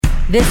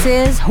This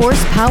is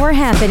Horsepower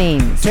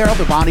Happenings. Tear up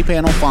the body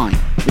panel, fine.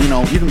 You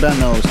know, you can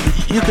bend those.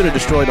 You could have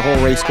destroyed a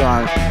whole race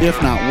car,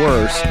 if not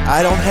worse.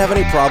 I don't have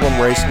any problem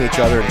racing each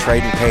other and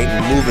trading paint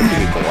and moving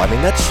people. I mean,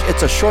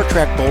 it's a short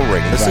track bull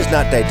ring. This is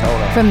not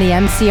Daytona. From the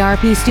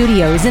MCRP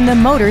studios in the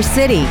Motor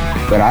City.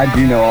 But I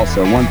do know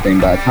also one thing.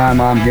 By the time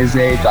I'm his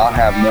age, I'll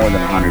have more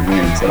than 100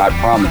 wins, and I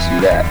promise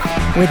you that.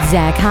 With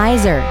Zach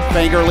Heiser.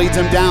 Fager leads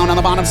him down on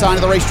the bottom side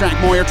of the racetrack.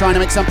 Moyer trying to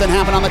make something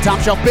happen on the top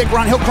shelf. Big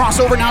run. He'll cross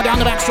over now down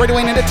the back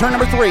straightaway and into turn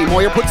number 3.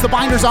 Moyer puts the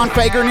binders on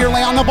Fager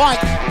nearly on the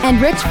bike.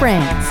 And Rich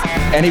France.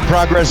 Any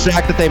progress,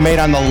 Zach, that they made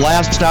on the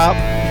last stop,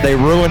 they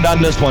ruined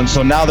on this one.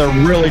 So now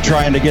they're really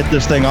trying to get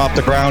this thing off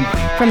the ground.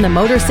 From the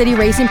Motor City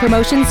Racing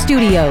Promotions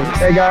studios.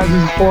 Hey guys,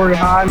 this is Corey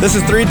Hahn. This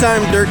is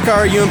 3-time dirt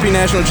car UMP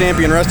national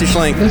champion Rusty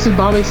Schlenk. This is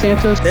Bobby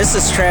Santos. This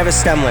is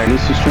Travis Stemler.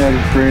 This is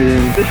Travis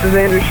Braden. This is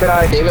Andrew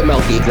Schei. David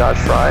Melke. Josh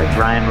Fry.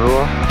 Ryan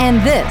Rule.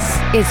 And this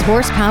is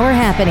Horsepower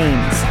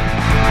Happenings.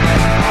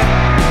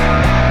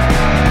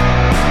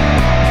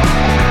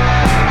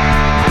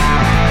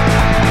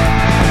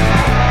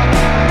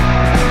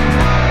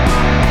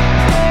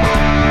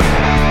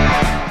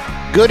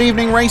 Good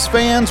evening, race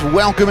fans.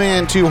 Welcome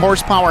into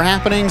Horsepower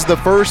Happenings, the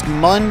first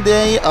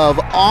Monday of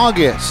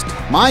August.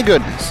 My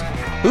goodness,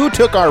 who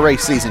took our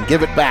race season?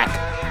 Give it back.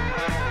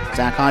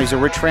 Zach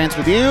Heiser, Rich France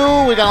with you.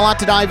 We got a lot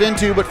to dive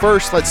into, but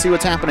first, let's see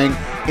what's happening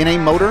in a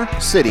Motor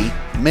City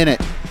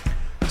Minute.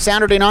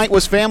 Saturday night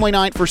was family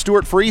night for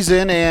Stuart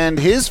Friesen and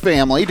his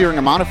family during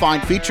a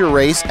modified feature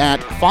race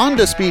at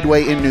Fonda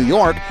Speedway in New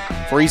York.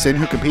 Friesen,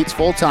 who competes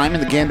full-time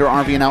in the Gander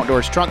RV and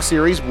Outdoors Truck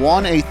Series,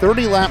 won a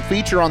 30-lap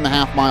feature on the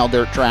half-mile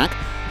dirt track.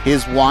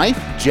 His wife,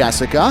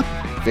 Jessica,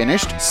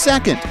 finished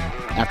second.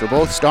 After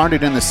both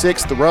started in the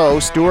 6th row,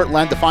 Stuart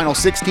led the final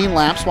 16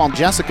 laps while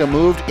Jessica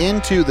moved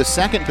into the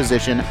second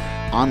position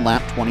on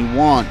lap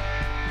 21.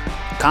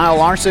 Kyle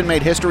Larson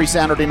made history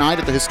Saturday night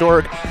at the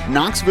historic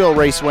Knoxville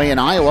Raceway in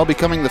Iowa,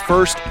 becoming the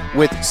first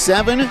with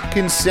 7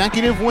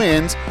 consecutive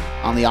wins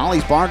on the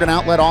Ollie's Bargain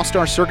Outlet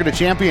All-Star Circuit of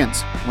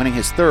Champions. Winning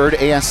his 3rd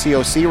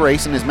ASCOC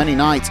race in as many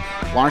nights,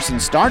 Larson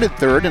started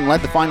 3rd and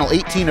led the final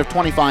 18 of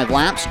 25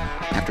 laps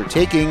after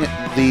taking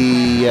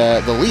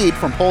the lead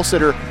from pole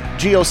sitter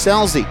Gio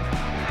Scelzi.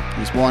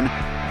 He's won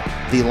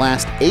the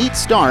last 8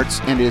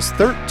 starts and is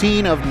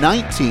 13 of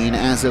 19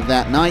 as of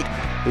that night.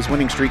 His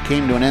winning streak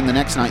came to an end the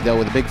next night, though,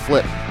 with a big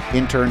flip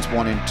in turns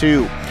 1 and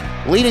 2.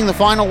 Leading the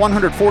final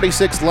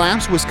 146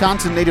 laps,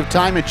 Wisconsin native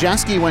Ty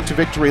Majeski went to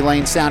victory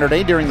lane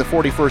Saturday during the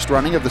 41st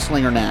running of the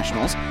Slinger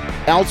Nationals.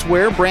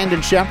 Elsewhere,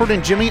 Brandon Shepard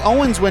and Jimmy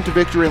Owens went to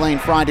victory lane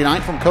Friday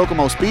night from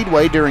Kokomo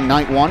Speedway during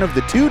night 1 of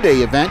the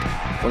 2-day event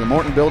for the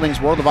Morton Buildings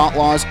World of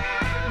Outlaws.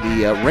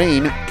 The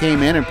rain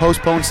came in and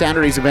postponed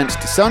Saturday's events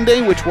to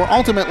Sunday, which were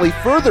ultimately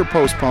further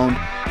postponed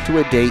to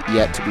a date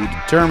yet to be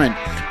determined.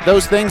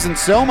 Those things and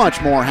so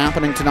much more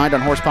happening tonight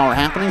on Horsepower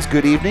Happenings.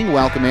 Good evening.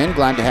 Welcome in.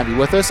 Glad to have you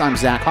with us. I'm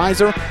Zach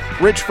Heiser.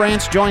 Rich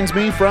France joins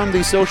me from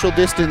the social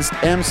distanced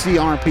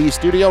MCRP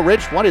studio.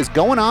 Rich, what is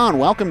going on?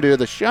 Welcome to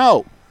the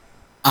show.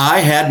 I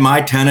had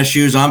my tennis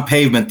shoes on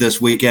pavement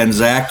this weekend,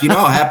 Zach. You know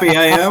how happy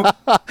I am?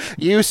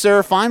 You,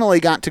 sir,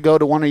 finally got to go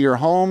to one of your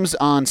homes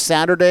on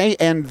Saturday,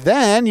 and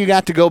then you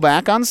got to go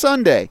back on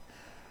Sunday.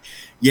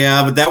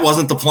 Yeah, but that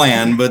wasn't the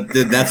plan, but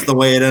that's the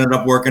way it ended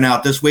up working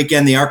out. This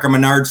weekend, the ARCA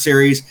Menard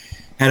Series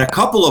had a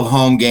couple of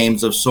home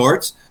games of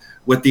sorts.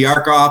 With the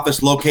ARCA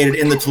office located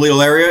in the Toledo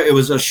area, it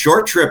was a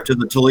short trip to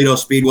the Toledo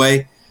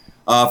Speedway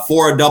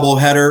for a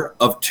doubleheader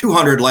of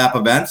 200-lap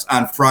events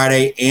on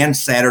Friday and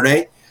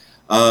Saturday.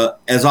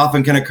 As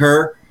often can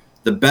occur,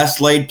 the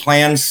best laid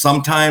plans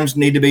sometimes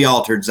need to be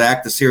altered,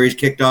 Zach. The series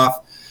kicked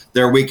off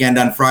their weekend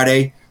on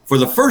Friday for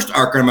the first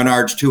ARCA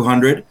Menards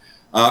 200.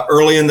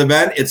 Early in the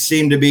event, it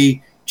seemed to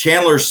be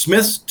Chandler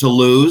Smith's to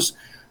lose,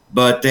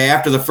 but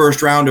after the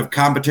first round of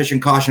competition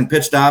caution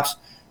pit stops,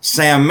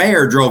 Sam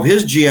Mayer drove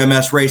his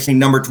GMS Racing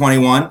number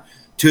 21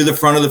 to the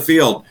front of the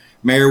field.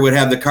 Mayer would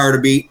have the car to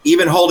beat,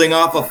 even holding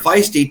off a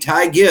feisty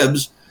Ty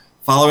Gibbs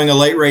following a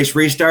late race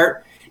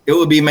restart. It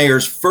would be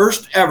Mayer's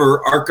first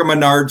ever ARCA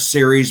Menards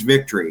Series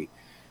victory.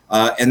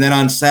 And then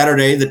on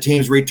Saturday, the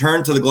teams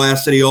returned to the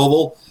Glass City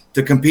Oval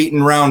to compete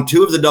in round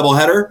 2 of the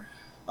doubleheader.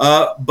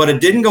 But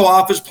it didn't go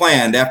off as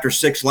planned. After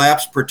 6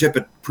 laps,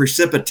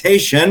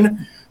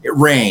 precipitation,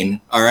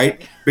 rain, all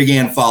right,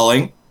 began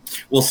falling.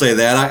 We'll say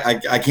that.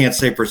 I can't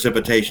say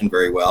precipitation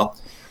very well.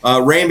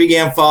 Rain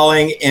began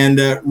falling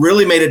and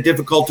really made it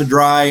difficult to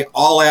dry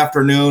all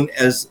afternoon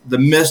as the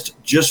mist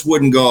just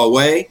wouldn't go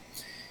away.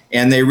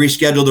 And they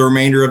rescheduled the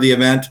remainder of the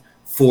event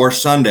for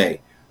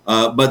Sunday.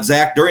 But,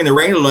 Zach, during the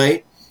rain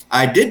delay,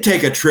 I did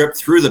take a trip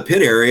through the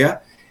pit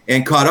area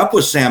and caught up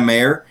with Sam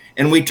Mayer,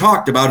 and we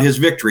talked about his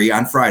victory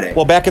on Friday.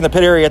 Well, back in the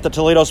pit area at the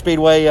Toledo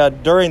Speedway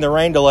during the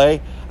rain delay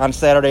on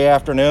Saturday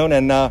afternoon,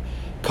 and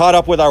caught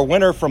up with our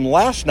winner from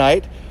last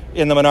night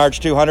in the Menards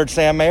 200,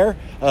 Sam Mayer.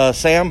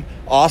 Sam,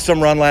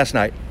 awesome run last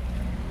night.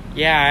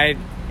 Yeah,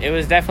 it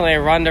was definitely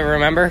a run to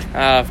remember.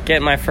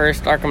 Getting my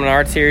first ARCA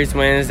Menards Series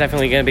win is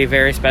definitely going to be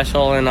very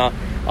special, and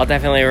I'll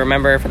definitely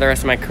remember it for the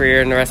rest of my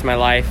career and the rest of my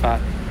life.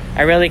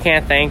 I really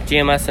can't thank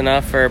GMS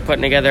enough for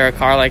putting together a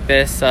car like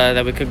this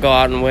that we could go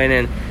out and win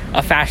in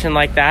a fashion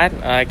like that.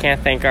 I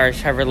can't thank our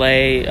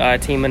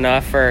Chevrolet team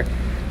enough for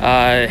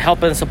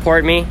helping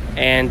support me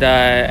and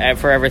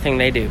for everything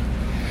they do.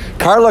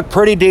 Car looked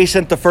pretty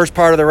decent the first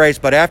part of the race,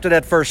 but after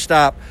that first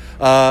stop,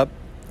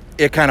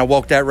 it kind of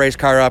woke that race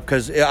car up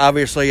because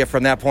obviously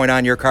from that point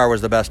on, your car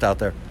was the best out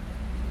there.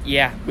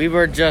 Yeah, we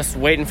were just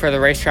waiting for the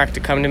racetrack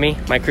to come to me.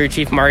 My crew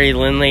chief, Marty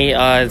Lindley,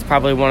 is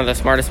probably one of the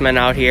smartest men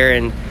out here,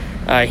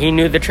 and he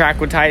knew the track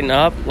would tighten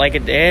up like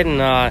it did,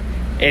 and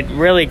it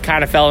really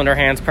kind of fell into our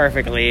hands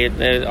perfectly.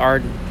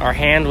 Our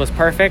hand was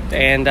perfect,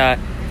 and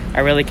I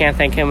really can't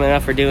thank him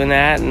enough for doing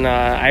that. And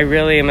I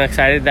really am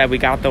excited that we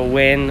got the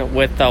win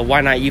with the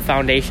Why Not You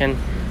Foundation,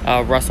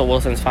 Russell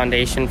Wilson's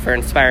foundation for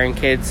inspiring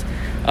kids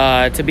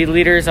to be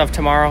leaders of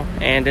tomorrow.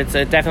 And it's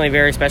definitely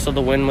very special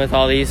to win with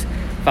all these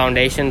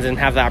foundations and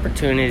have the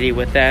opportunity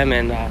with them.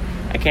 And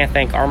I can't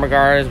thank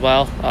Armaguard as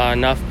well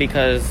enough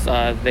because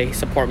they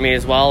support me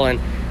as well,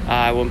 and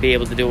I wouldn't be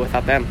able to do it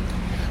without them.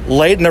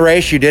 Late in the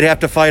race, you did have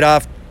to fight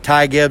off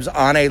Ty Gibbs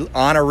on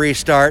a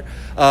restart,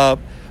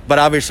 but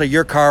obviously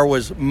your car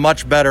was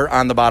much better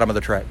on the bottom of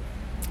the track.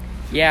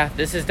 Yeah,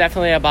 this is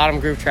definitely a bottom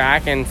groove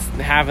track, and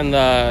having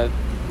the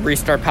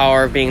restart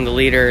power of being the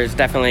leader is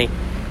definitely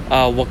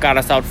what got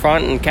us out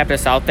front and kept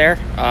us out there.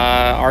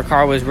 Our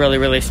car was really,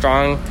 really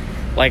strong.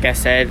 Like I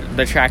said,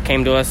 the track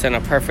came to us in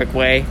a perfect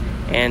way,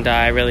 and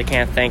I really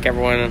can't thank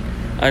everyone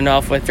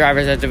enough with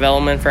Drivers Ed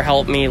Development for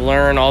helping me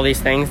learn all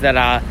these things that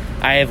I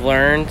have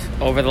learned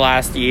over the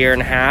last year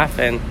and a half,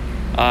 and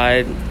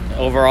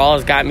overall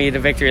has got me to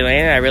victory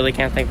lane, and I really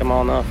can't thank them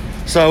all enough.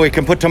 So we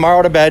can put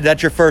tomorrow to bed.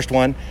 That's your first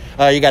one.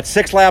 You got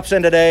 6 laps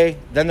in today,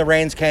 then the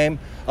rains came.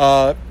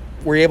 Were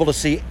you able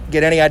to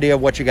get any idea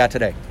of what you got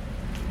today?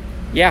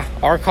 Yeah,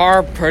 our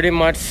car pretty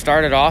much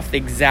started off the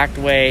exact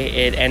way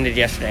it ended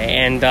yesterday,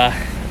 and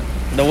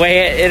the way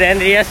it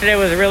ended yesterday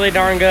was really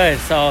darn good.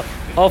 So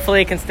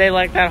hopefully it can stay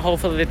like that.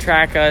 Hopefully the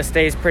track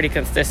stays pretty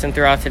consistent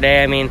throughout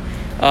today. I mean,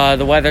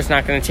 the weather's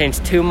not going to change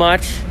too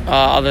much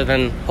other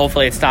than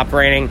hopefully it stopped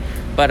raining,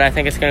 but I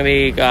think it's going to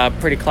be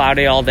pretty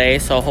cloudy all day,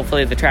 so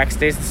hopefully the track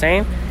stays the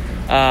same.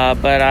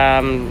 But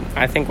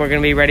I think we're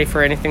going to be ready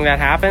for anything that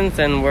happens,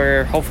 and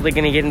we're hopefully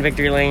going to get in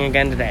victory lane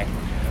again today.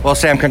 Well,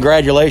 Sam,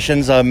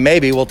 congratulations.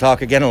 Maybe we'll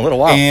talk again in a little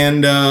while.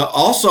 And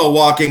also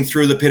walking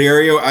through the pit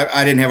area,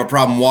 I didn't have a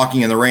problem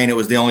walking in the rain. It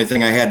was the only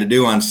thing I had to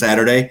do on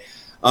Saturday.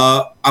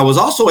 I was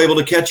also able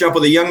to catch up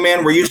with a young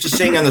man we're used to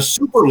seeing on the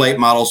super late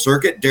model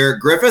circuit, Derek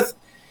Griffith,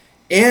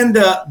 and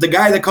the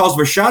guy that calls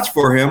the shots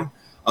for him,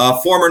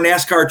 former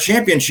NASCAR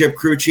championship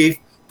crew chief,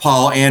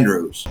 Paul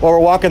Andrews. Well, we're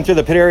walking through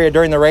the pit area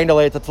during the rain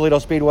delay at the Toledo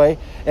Speedway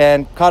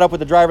and caught up with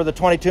the driver of the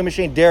 22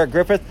 machine, Derek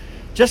Griffith,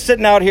 just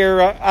sitting out here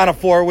on a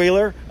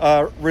four-wheeler,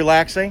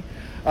 relaxing.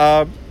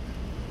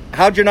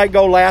 How'd your night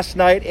go last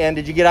night, and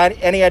did you get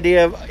any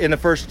idea in the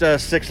first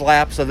 6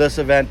 laps of this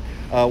event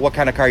what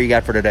kind of car you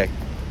got for today?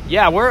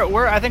 Yeah,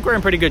 I think we're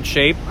in pretty good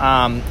shape.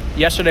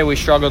 Yesterday we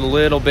struggled a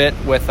little bit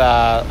with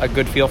a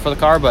good feel for the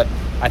car, but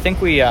I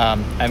think we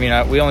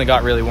only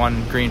got really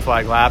one green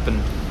flag lap, and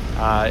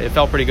it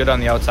felt pretty good on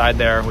the outside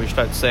there. We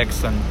started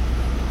 6th, and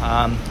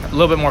a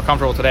little bit more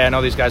comfortable today. I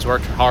know these guys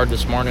worked hard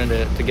this morning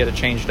to get it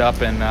changed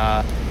up and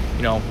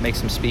make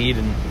some speed.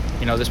 And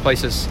this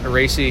place is a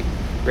racy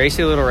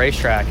little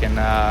racetrack, and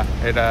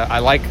I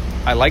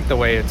like the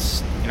way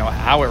it's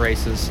how it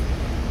races,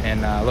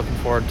 and looking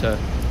forward to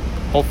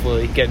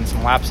hopefully getting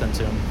some laps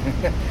into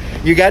them.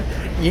 You got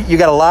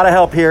a lot of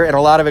help here and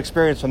a lot of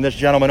experience from this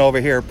gentleman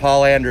over here,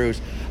 Paul Andrews.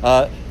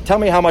 Tell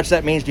me how much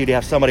that means to you to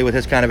have somebody with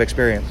his kind of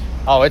experience.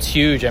 Oh, it's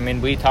huge. I mean,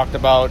 we talk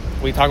about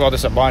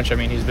this a bunch. I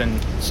mean, he's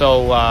been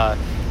so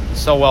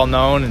well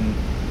known and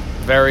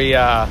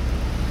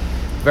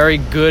very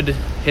good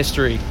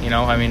history.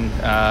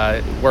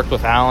 Worked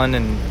with Alan,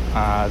 and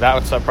that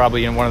was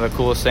probably one of the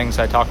coolest things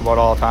I talk about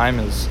all the time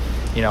is,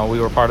 we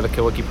were part of the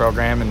Kawicki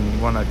program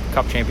and won a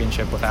Cup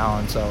championship with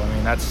Alan. So I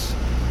mean, that's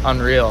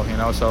unreal.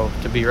 So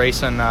to be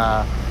racing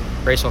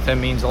with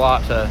him means a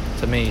lot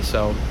to me.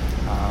 So.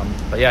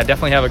 But yeah,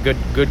 definitely have a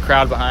good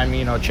crowd behind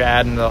me.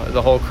 Chad and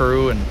the whole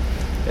crew, and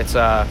it's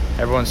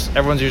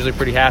everyone's usually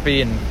pretty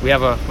happy, and we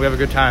have a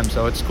good time,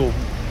 so it's cool.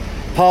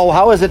 Paul,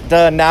 how is it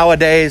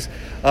nowadays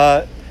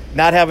not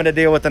having to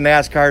deal with the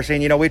NASCAR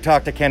scene? We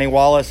talked to Kenny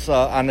Wallace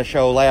on the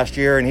show last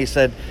year, and he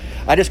said,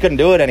 "I just couldn't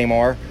do it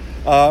anymore."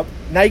 Now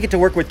you get to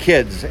work with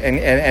kids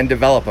and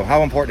develop them.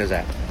 How important is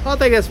that? I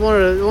think that's one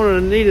of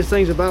the neatest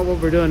things about what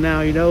we're doing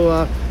now.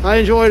 I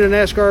enjoy the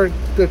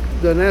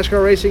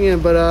NASCAR racing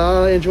but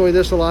I enjoy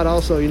this a lot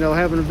also.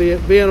 Having to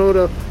being able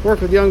to work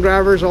with young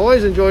drivers. I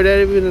always enjoyed that,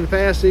 even in the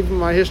past. Even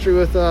my history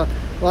with a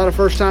lot of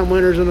first-time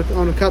winners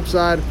on the Cup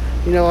side.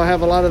 I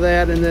have a lot of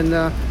that, and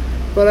then.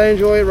 But I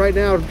enjoy it right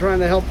now, trying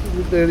to help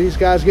these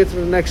guys get to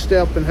the next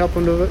step and help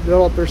them to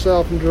develop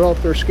themselves and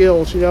develop their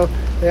skills.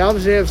 They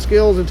obviously have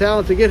skills and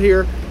talent to get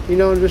here.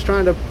 And just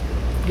trying to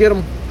get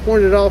them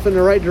pointed off in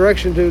the right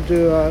direction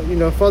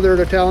to further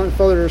their talent,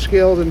 further their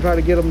skills, and try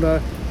to get them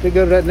to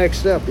go to that next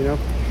step.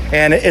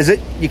 And is it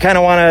you kind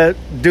of want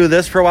to do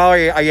this for a while,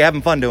 or are you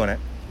having fun doing it?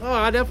 Oh,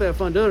 I definitely have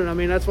fun doing it. I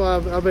mean, that's why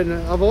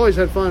I've always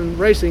had fun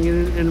racing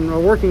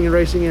and working in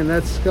racing, and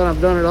that's kind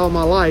of done it all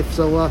my life.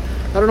 So I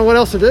don't know what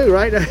else to do,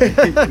 right?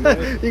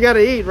 You got to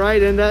eat,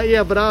 right? And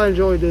but I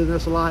enjoy doing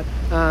this a lot.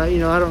 I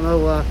don't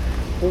know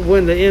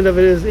when the end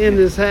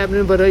is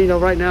happening, but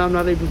right now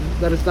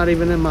it's not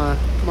even in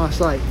my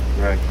sight.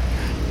 Right.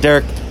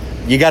 Derek,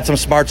 you got some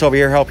smarts over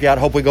here help you out.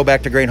 Hope we go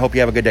back to green. Hope you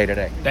have a good day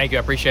today. Thank you.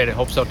 I appreciate it.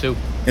 Hope so too.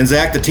 And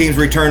Zach, the teams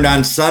returned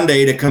on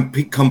Sunday to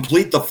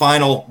complete the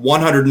final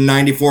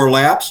 194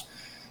 laps.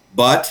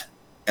 But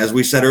as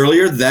we said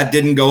earlier, that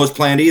didn't go as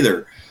planned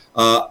either.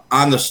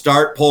 On the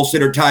start, pole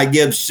sitter Ty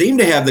Gibbs seemed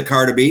to have the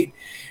car to beat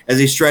as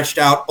he stretched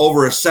out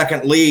over a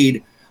second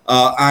lead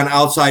on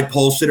outside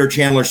pole sitter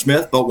Chandler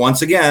Smith. But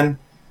once again,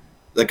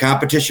 the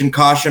competition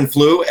caution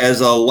flew as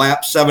a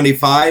lap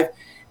 75,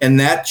 and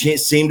that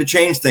seemed to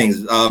change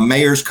things.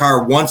 Mayer's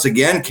car once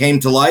again came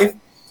to life,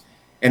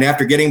 and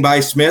after getting by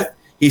Smith,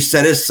 he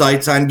set his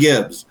sights on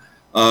Gibbs.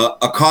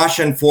 A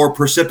caution for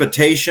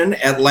precipitation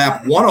at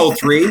lap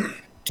 103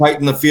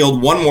 tightened the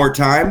field one more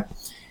time.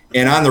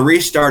 And on the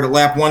restart at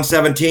lap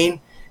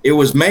 117, it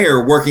was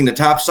Mayer working the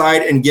top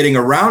side and getting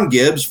around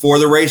Gibbs for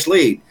the race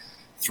lead.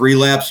 3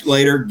 laps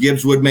later,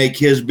 Gibbs would make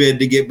his bid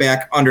to get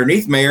back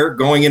underneath Mayer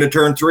going into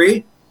turn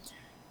 3.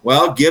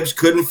 Well, Gibbs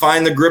couldn't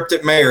find the grip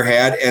that Mayer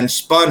had and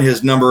spun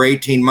his number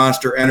 18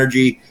 Monster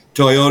Energy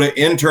Toyota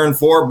in turn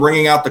 4,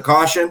 bringing out the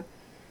caution.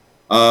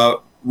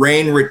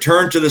 Rain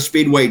returned to the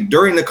speedway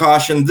during the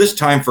caution, this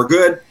time for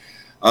good.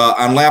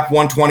 On lap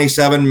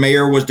 127,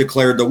 Mayer was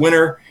declared the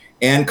winner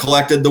and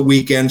collected the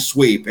weekend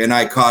sweep. And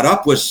I caught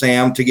up with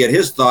Sam to get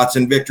his thoughts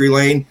in victory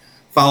lane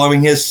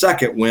following his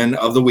second win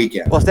of the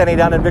weekend. Well, standing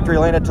down in victory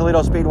lane at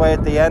Toledo Speedway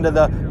at the end of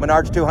the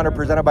Menards 200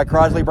 presented by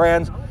Crosley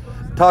Brands.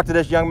 Talked to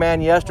this young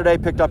man yesterday,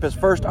 picked up his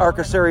first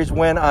ARCA Series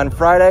win on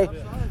Friday.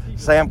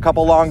 Sam,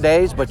 couple long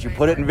days, but you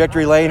put it in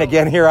victory lane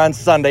again here on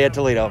Sunday at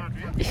Toledo.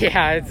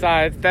 Yeah, it's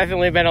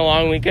definitely been a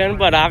long weekend,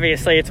 but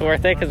obviously it's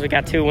worth it because we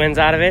got 2 wins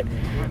out of it.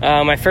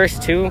 My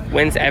first 2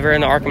 wins ever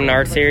in the ARCA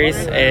Menards Series,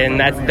 and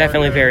that's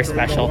definitely very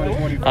special.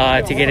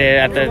 To get it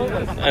at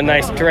a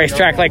nice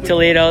racetrack like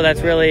Toledo,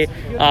 that's really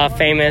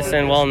famous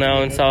and well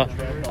known. So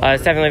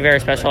it's definitely very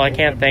special. I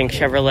can't thank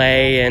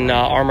Chevrolet and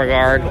Armor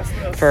Guard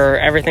for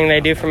everything they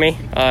do for me.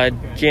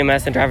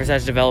 GMS and Driver's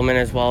Edge Development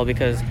as well,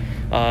 because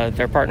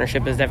their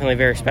partnership is definitely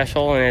very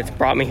special, and it's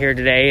brought me here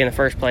today in the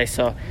first place,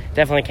 so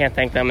definitely can't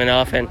thank them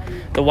enough. And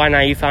the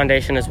Y9U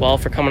Foundation as well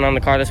for coming on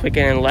the car this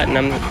weekend and letting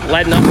us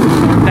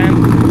support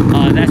them.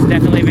 That's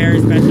definitely very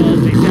special,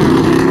 as they said.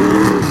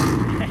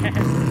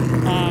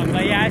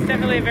 But yeah, it's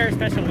definitely a very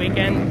special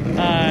weekend.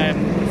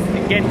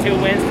 Getting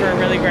 2 wins for a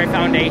really great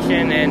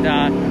foundation, and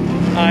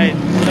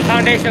the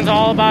foundation's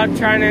all about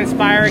trying to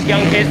inspire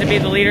young kids to be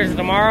the leaders of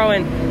tomorrow,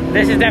 and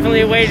this is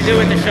definitely a way to do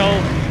it, to show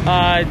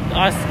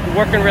us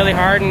working really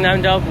hard and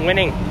end up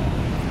winning.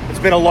 It's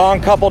been a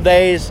long couple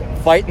days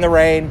fighting the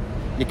rain.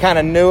 You kind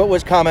of knew it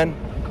was coming.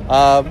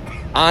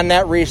 On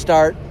that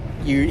restart,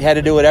 you had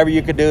to do whatever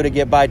you could do to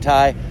get by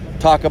Ty.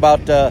 Talk about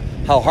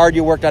how hard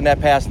you worked on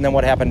that pass and then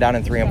what happened down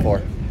in 3 and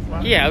 4.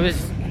 Yeah, it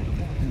was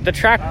the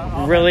track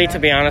really, to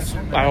be honest,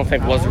 I don't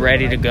think was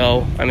ready to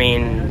go. I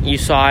mean, you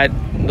saw it.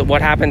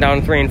 What happened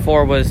down 3 and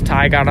 4 was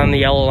Ty got on the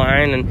yellow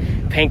line,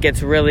 and paint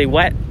gets really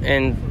wet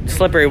and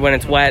slippery when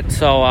it's wet.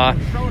 So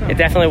it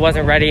definitely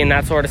wasn't ready in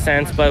that sort of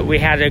sense, but we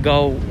had to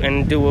go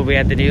and do what we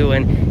had to do.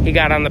 And he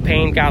got on the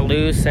paint, got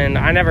loose, and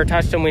I never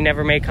touched him. We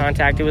never made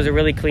contact. It was a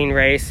really clean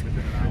race.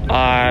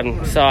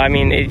 So, I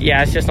mean,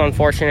 it's just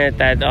unfortunate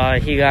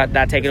that he got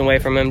that taken away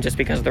from him just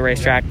because of the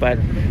racetrack. But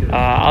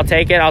I'll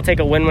take it. I'll take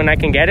a win when I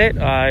can get it,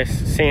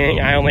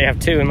 seeing I only have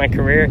 2 in my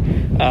career.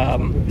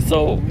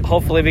 So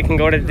hopefully we can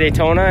go to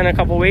Daytona in a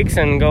couple weeks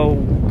and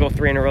go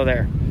 3 in a row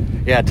there.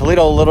 Yeah,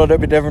 Toledo a little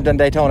bit different than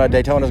Daytona.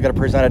 Daytona's going to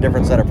present a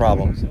different set of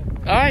problems.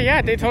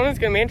 Yeah, Daytona's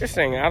going to be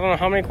interesting. I don't know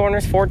how many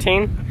corners,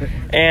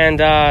 14, and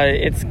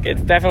it's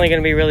definitely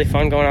going to be really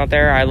fun going out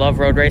there. I love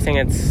road racing.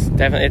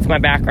 It's my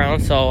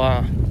background, so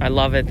I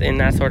love it in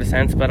that sort of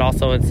sense, but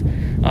also it's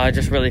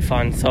just really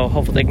fun. So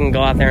hopefully they can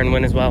go out there and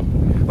win as well.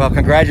 Well,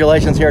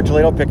 congratulations here at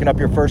Toledo, picking up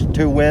your first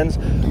 2 wins.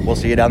 We'll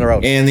see you down the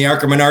road. And the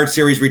ARCA Menards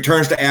Series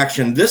returns to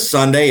action this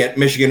Sunday at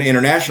Michigan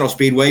International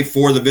Speedway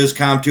for the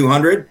VisCom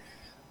 200.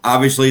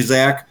 Obviously,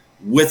 Zach,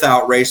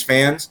 without race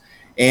fans.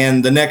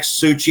 And the next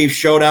Sioux Chief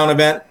Showdown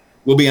event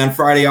will be on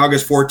Friday,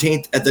 August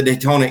 14th at the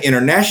Daytona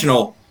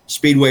International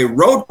Speedway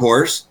Road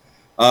Course.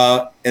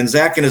 And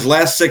Zach, in his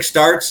last 6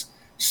 starts,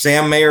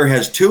 Sam Mayer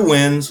has 2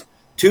 wins,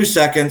 2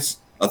 seconds,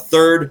 a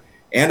third,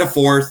 and a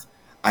fourth.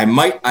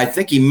 I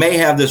think he may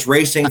have this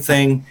racing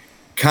thing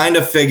kind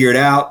of figured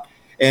out.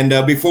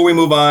 And before we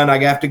move on,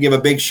 I have to give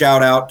a big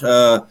shout out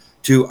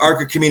to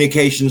ARCA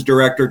Communications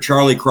Director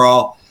Charlie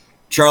Krall.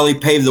 Charlie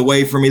paved the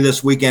way for me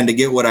this weekend to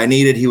get what I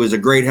needed. He was a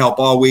great help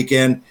all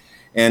weekend,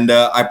 and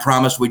I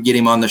promised we'd get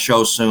him on the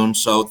show soon.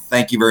 So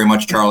thank you very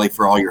much, Charlie,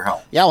 for all your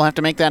help. Yeah, we'll have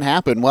to make that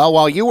happen. Well,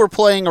 while you were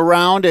playing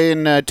around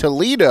in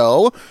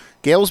Toledo,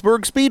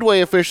 Galesburg Speedway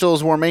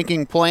officials were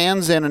making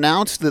plans and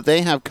announced that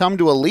they have come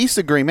to a lease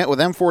agreement with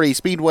M40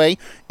 Speedway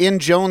in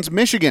Jones,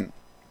 Michigan.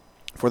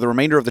 For the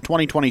remainder of the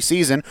 2020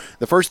 season,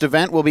 the first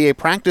event will be a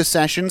practice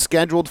session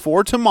scheduled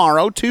for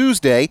tomorrow,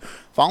 Tuesday,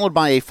 followed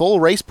by a full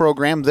race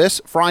program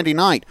this Friday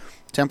night.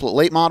 Template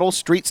late models,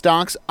 street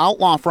stocks,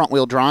 outlaw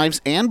front-wheel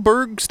drives, and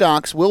Berg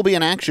stocks will be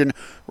in action.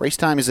 Race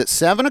time is at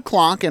 7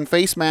 o'clock, and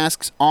face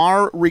masks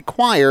are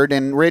required.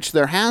 And, Rich,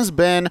 there has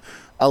been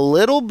a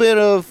little bit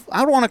of,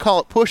 I don't want to call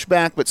it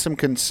pushback, but some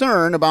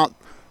concern about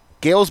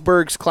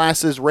Galesburg's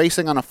classes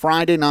racing on a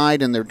Friday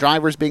night and their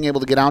drivers being able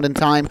to get out in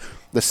time.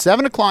 The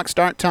 7 o'clock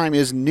start time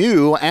is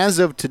new as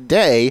of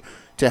today.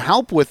 To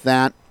help with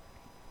that,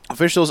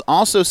 officials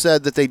also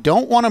said that they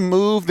don't want to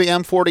move the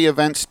M40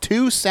 events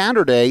to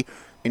Saturday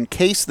in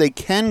case they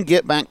can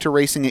get back to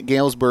racing at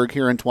Galesburg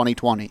here in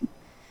 2020.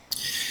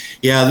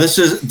 Yeah, this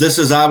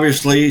is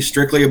obviously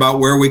strictly about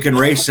where we can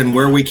race and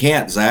where we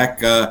can't,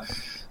 Zach.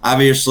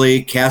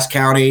 Obviously, Cass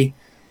County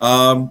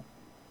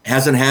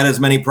hasn't had as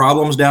many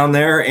problems down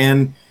there,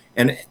 and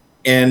are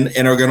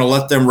going to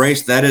let them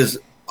race. That is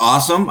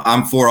awesome.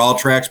 I'm for all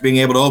tracks being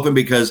able to open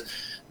because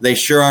they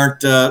sure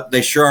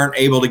aren't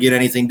able to get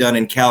anything done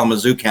in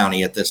Kalamazoo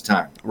County at this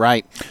time.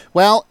 Right.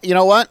 Well, you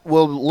know what?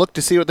 We'll look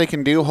to see what they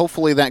can do.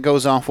 Hopefully that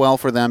goes off well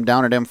for them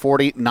down at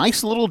M40.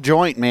 Nice little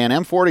joint, man.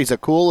 M40 is a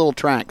cool little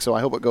track, so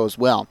I hope it goes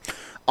well.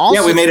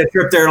 Also, yeah, we made a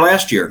trip there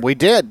last year. We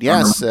did,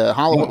 yes,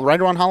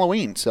 right around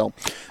Halloween. So,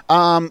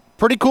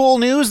 pretty cool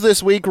news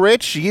this week,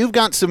 Rich. You've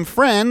got some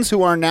friends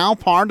who are now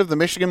part of the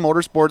Michigan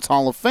Motorsports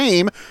Hall of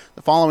Fame.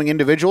 The following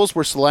individuals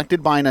were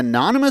selected by an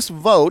anonymous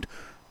vote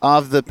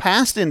of the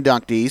past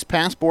inductees,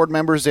 past board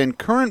members, and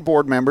current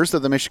board members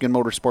of the Michigan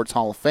Motorsports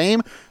Hall of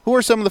Fame. Who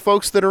are some of the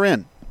folks that are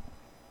in?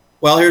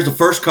 Well, here's the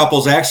first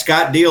couple. Zach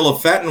Scott Deal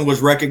of Fenton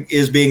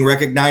is being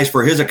recognized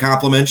for his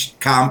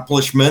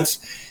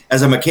accomplishments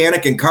as a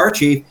mechanic and car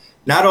chief,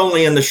 not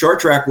only in the short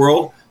track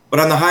world, but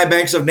on the high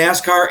banks of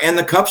NASCAR and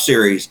the Cup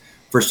Series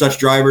for such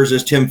drivers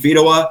as Tim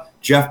Fedowa,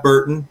 Jeff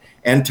Burton,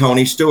 and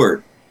Tony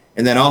Stewart.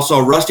 And then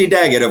also Rusty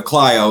Daggett of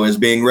Clio is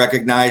being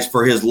recognized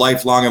for his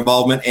lifelong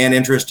involvement and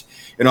interest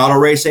in auto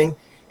racing.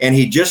 And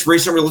he just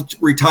recently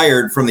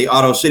retired from the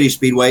Auto City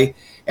Speedway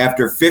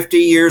after 50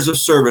 years of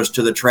service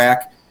to the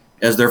track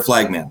as their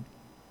flagman.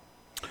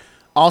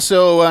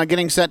 Also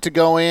getting set to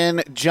go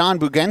in, John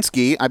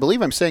Bugensky, I believe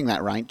I'm saying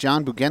that right,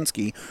 John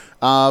Bugensky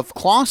of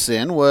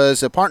Clausen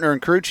was a partner and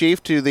crew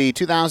chief to the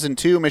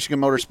 2002 Michigan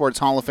Motorsports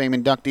Hall of Fame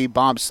inductee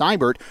Bob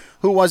Seibert,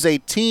 who as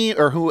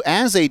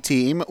a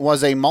team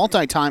was a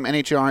multi-time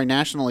NHRA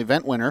national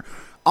event winner.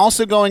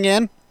 Also going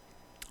in,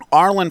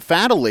 Arlen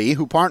Fadley,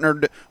 who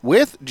partnered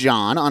with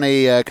John on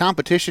a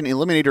competition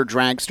eliminator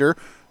dragster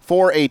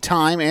for a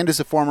time and is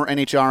a former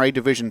NHRA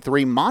Division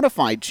III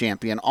modified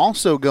champion,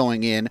 also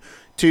going in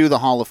to the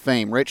Hall of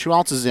Fame. Rich, who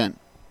else is in?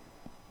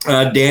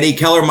 Danny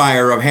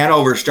Kellermeyer of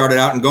Hanover started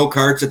out in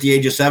go-karts at the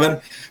age of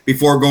 7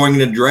 before going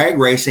into drag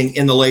racing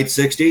in the late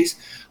 60s,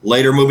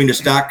 later moving to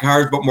stock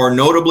cars, but more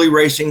notably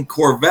racing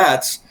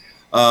Corvettes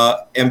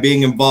and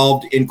being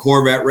involved in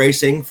Corvette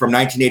racing from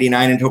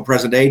 1989 until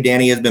present day.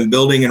 Danny has been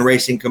building and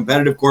racing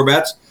competitive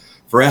Corvettes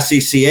for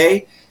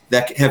SCCA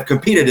that have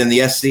competed in the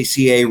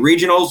SCCA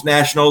Regionals,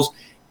 Nationals,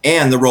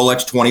 and the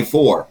Rolex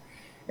 24.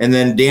 And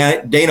then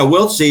Dana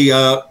Wiltsey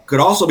could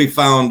also be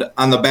found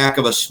on the back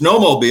of a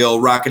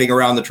snowmobile rocketing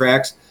around the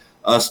tracks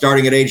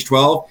starting at age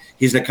 12.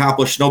 He's an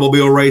accomplished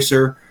snowmobile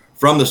racer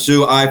from the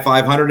Sioux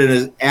I-500 and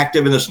is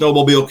active in the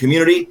snowmobile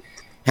community,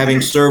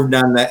 having served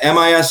on the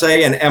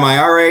MISA and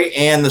MIRA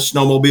and the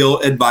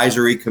Snowmobile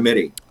Advisory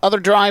Committee. Other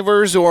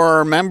drivers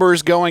or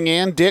members going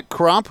in, Dick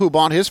Krupp, who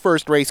bought his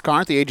first race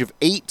car at the age of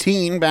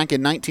 18 back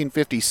in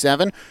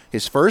 1957.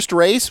 His first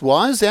race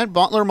was at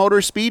Butler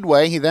Motor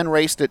Speedway. He then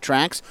raced at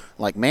tracks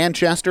like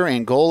Manchester,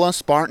 Angola,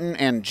 Spartan,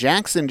 and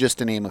Jackson, just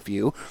to name a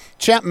few.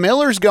 Chet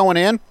Miller's going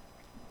in.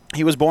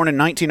 He was born in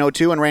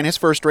 1902 and ran his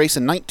first race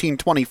in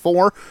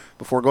 1924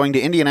 before going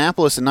to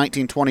Indianapolis in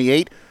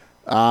 1928.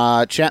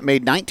 Chet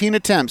made 19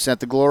 attempts at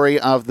the glory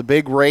of the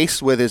big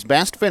race with his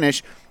best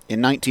finish in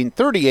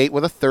 1938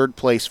 with a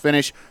third-place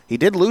finish. He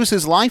did lose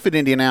his life at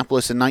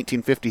Indianapolis in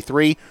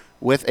 1953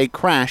 with a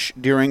crash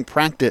during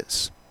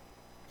practice.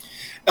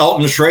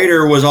 Elton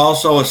Schrader was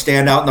also a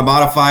standout in the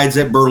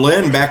modifieds at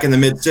Berlin back in the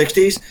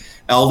mid-'60s.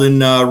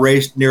 Eldon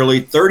raced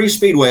nearly 30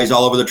 speedways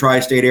all over the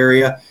tri-state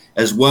area,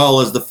 as well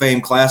as the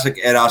famed classic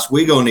at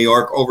Oswego, New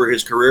York, over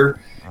his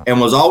career,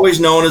 and was always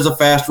known as a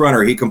fast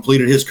runner. He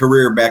completed his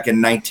career back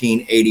in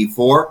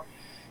 1984.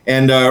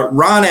 And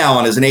Ron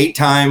Allen is an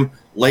 8-time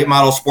late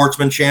model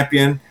sportsman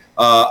champion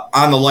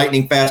on the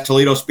lightning fast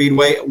Toledo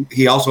Speedway.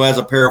 He also has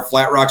a pair of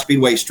Flat Rock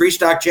Speedway street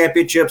stock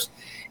championships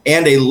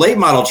and a late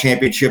model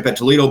championship at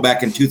Toledo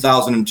back in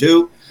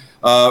 2002.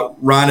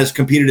 Ron has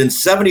competed in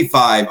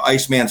 75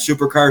 Iceman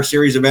Supercar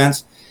Series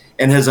events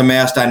and has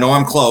amassed, I know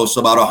I'm close,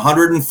 about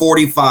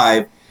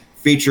 145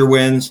 feature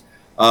wins.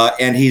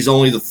 And he's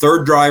only the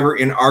third driver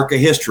in ARCA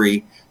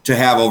history to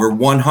have over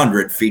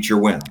 100 feature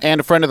wins. And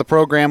a friend of the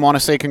program, want to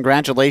say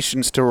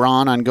congratulations to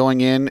Ron on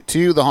going in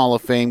to the Hall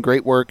of Fame.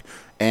 Great work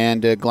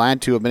and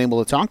glad to have been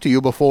able to talk to you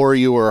before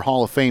you were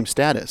Hall of Fame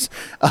status.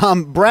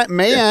 Brett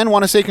Mahan,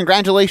 want to say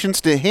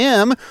congratulations to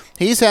him.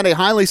 He's had a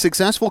highly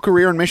successful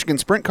career in Michigan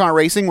sprint car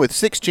racing with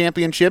 6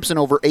 championships and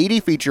over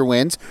 80 feature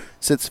wins.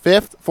 Sits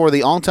 5th for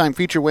the all-time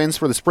feature wins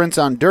for the sprints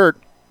on dirt.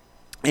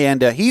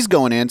 And he's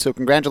going in, so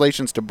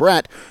congratulations to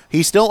Brett.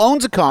 He still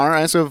owns a car.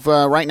 As of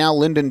right now,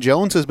 Lyndon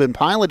Jones has been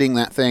piloting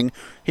that thing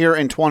here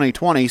in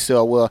 2020,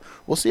 so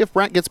we'll see if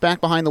Brett gets back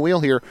behind the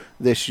wheel here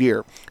this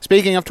year.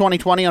 Speaking of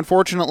 2020,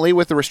 unfortunately,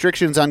 with the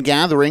restrictions on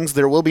gatherings,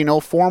 there will be no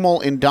formal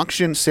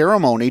induction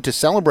ceremony to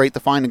celebrate the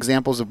fine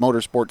examples of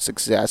motorsport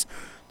success.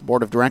 The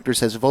Board of Directors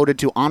has voted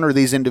to honor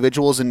these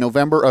individuals in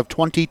November of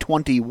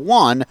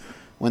 2021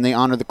 when they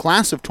honor the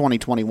class of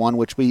 2021,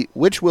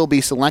 which will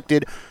be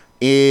selected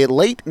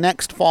late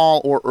next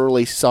fall or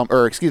early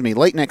summer,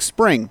 late next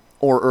spring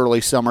or early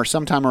summer,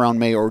 sometime around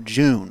May or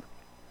June.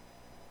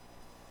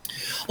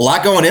 A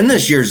lot going in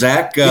this year,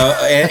 Zach,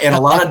 and a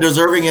lot of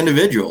deserving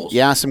individuals.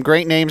 Yeah, some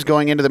great names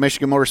going into the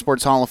Michigan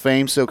Motorsports Hall of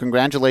Fame, so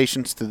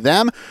congratulations to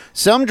them.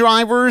 Some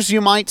drivers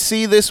you might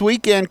see this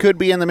weekend could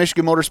be in the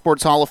Michigan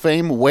Motorsports Hall of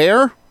Fame.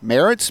 Where?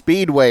 Merritt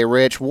Speedway,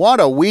 Rich. What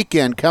a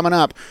weekend coming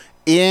up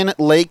in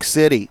Lake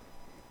City.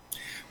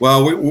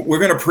 Well, we're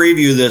going to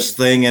preview this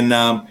thing, and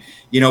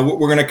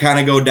we're going to kind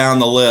of go down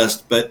the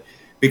list, but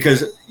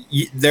because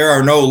there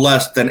are no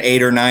less than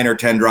 8 or 9 or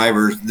 10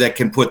 drivers that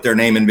can put their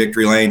name in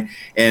victory lane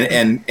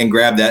and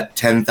grab that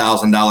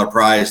 $10,000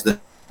 prize this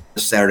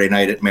Saturday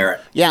night at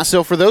Merritt. Yeah,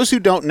 so for those who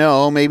don't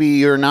know, maybe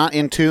you're not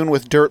in tune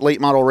with dirt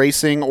late model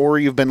racing or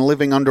you've been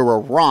living under a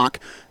rock,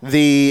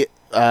 the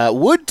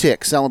Wood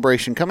Tick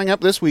celebration coming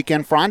up this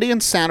weekend, Friday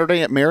and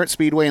Saturday at Merritt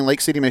Speedway in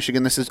Lake City,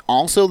 Michigan. This is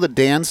also the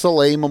Dan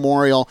Soleil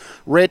Memorial.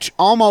 Rich,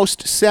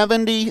 almost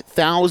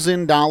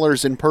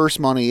 $70,000 in purse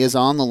money is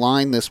on the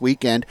line this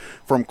weekend,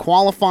 from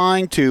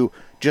qualifying to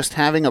just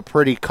having a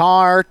pretty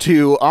car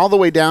to all the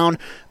way down,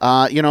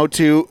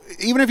 to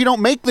even if you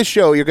don't make the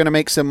show, you're going to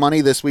make some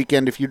money this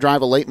weekend if you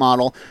drive a late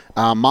model,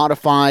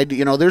 modified.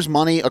 There's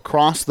money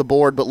across the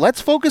board. But let's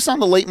focus on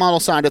the late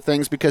model side of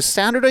things, because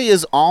Saturday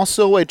is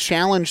also a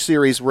Challenge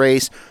Series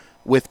race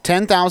with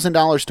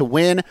 $10,000 to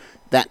win,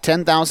 that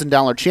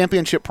 $10,000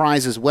 championship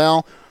prize as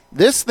well.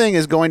 This thing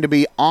is going to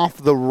be off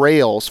the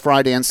rails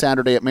Friday and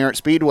Saturday at Merritt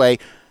Speedway,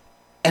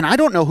 and I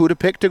don't know who to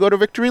pick to go to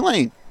victory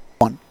lane.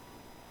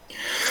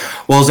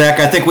 Well, Zach,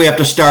 I think we have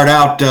to start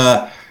out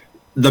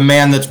the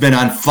man that's been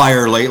on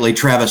fire lately,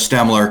 Travis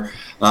Stemler.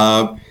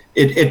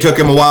 It took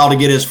him a while to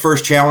get his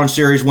first Challenge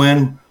Series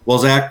win. Well,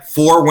 Zach,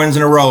 4 wins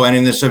in a row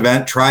ending this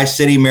event.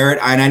 Tri-City, Merritt,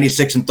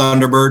 I-96, and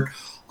Thunderbird.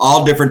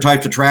 All different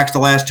types of tracks the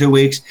last 2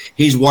 weeks.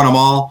 He's won them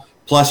all.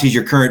 Plus, he's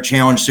your current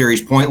Challenge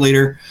Series point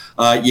leader.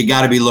 You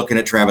got to be looking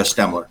at Travis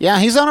Stemler. Yeah,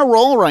 he's on a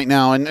roll right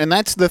now, and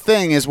that's the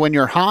thing, is when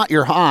you're hot,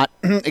 you're hot.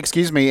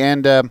 Excuse me,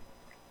 and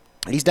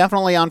he's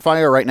definitely on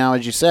fire right now,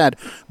 as you said.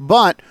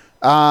 But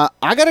I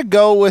got to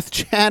go with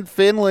Chad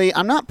Finley.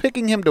 I'm not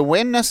picking him to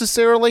win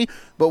necessarily,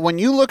 but when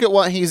you look at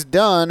what he's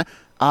done,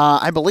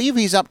 I believe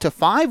he's up to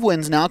 5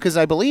 wins now, because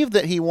I believe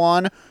that he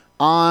won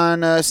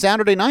on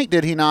Saturday night,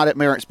 did he not, at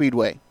Merritt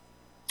Speedway?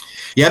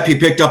 Yep, he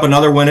picked up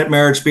another win at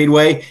Merritt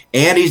Speedway,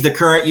 and he's the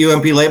current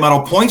UMP late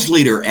model points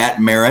leader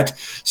at Merritt.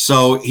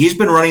 So he's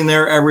been running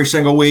there every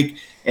single week.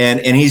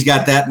 And he's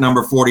got that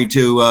number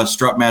 42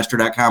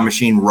 strutmaster.com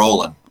machine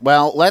rolling.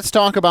 Well, let's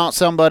talk about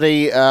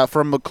somebody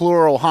from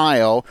McClure,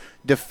 Ohio,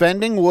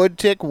 defending Wood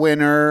Tick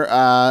winner,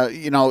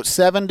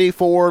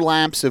 74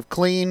 laps of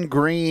clean,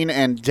 green,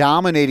 and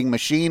dominating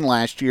machine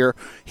last year.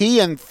 He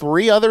and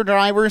 3 other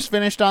drivers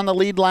finished on the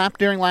lead lap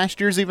during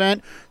last year's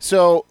event.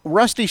 So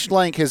Rusty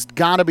Schlenk has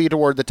got to be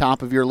toward the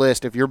top of your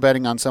list if you're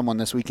betting on someone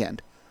this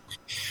weekend.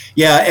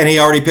 Yeah, and he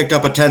already picked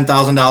up a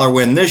 $10,000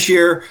 win this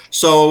year,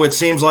 so it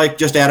seems like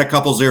just add a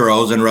couple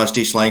zeros and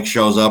Rusty Schlenk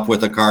shows up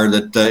with a car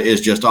that is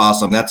just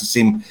awesome.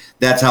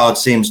 That's how it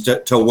seems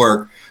to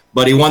work.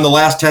 But he won the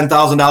last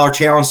 $10,000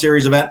 Challenge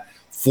Series event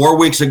 4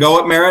 weeks ago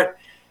at Merritt.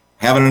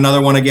 Having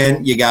another one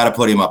again, you got to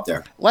put him up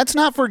there. Let's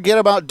not forget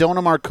about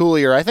Dona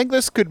Marcoulier. I think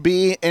this could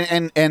be,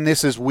 and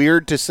this is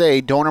weird to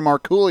say, Dona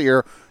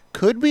Marcoulier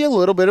could be a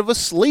little bit of a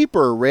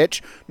sleeper,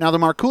 Rich. Now, the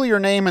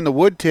Marcoulier name and the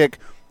Wood Tick,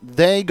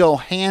 they go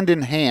hand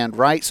in hand,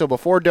 right? So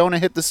before Dona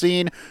hit the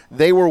scene,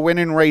 they were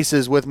winning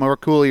races with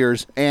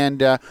Marcouliers,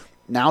 and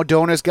now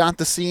Dona's got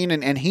the scene,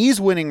 and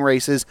he's winning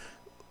races.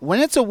 When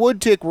it's a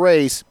Wood Tick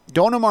race,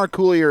 Dona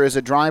Marcoulier is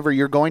a driver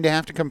you're going to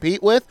have to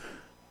compete with.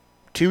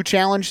 2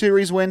 Challenge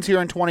Series wins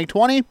here in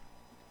 2020,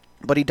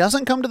 but he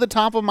doesn't come to the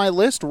top of my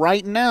list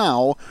right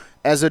now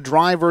as a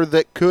driver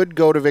that could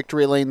go to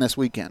victory lane this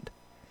weekend.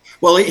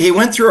 Well, he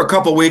went through a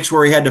couple weeks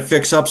where he had to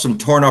fix up some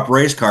torn-up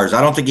race cars.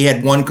 I don't think he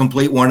had one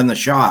complete one in the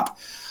shop.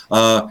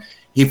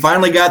 He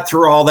finally got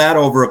through all that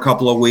over a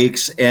couple of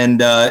weeks,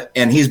 and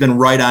he's been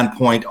right on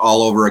point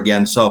all over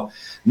again. So,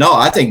 no,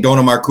 I think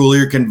Dona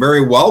Marcoulier can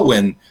very well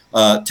win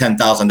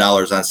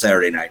 $10,000 on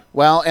Saturday night.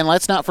 Well, and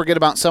let's not forget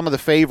about some of the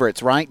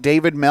favorites, right?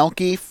 David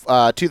Melke,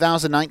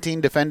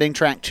 2019 defending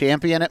track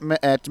champion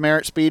at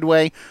Merritt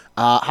Speedway.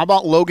 How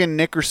about Logan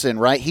Nickerson,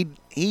 right? He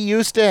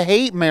used to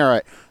hate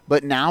Merritt,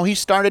 but now he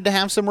started to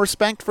have some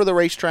respect for the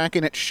racetrack,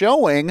 and it's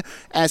showing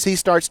as he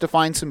starts to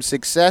find some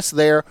success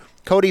there.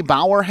 Cody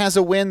Bauer has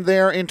a win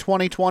there in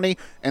 2020.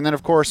 And then,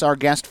 of course, our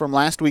guest from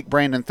last week,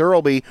 Brandon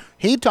Thurlby,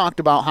 he talked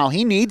about how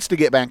he needs to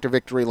get back to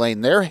victory lane.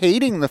 They're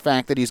hating the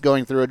fact that he's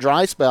going through a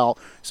dry spell,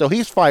 so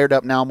he's fired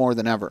up now more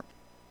than ever.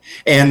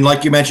 And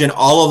like you mentioned,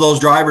 all of those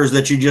drivers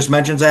that you just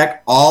mentioned,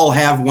 Zach, all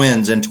have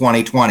wins in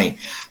 2020.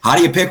 How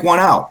do you pick one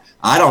out?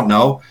 I don't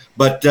know.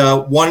 But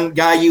one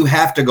guy you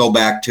have to go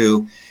back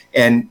to,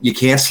 and you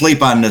can't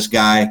sleep on this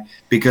guy,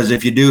 because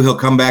if you do, he'll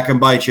come back and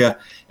bite you,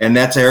 and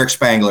that's Eric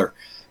Spangler.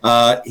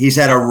 He's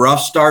had a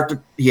rough start.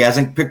 He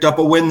hasn't picked up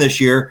a win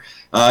this year.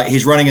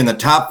 He's running in the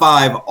top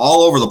 5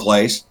 all over the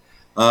place,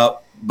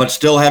 but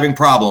still having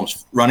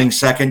problems. Running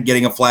second,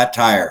 getting a flat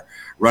tire.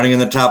 Running in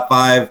the top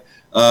 5,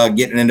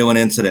 getting into an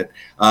incident.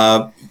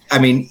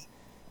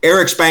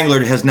 Eric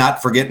Spangler has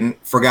not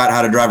forgot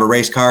how to drive a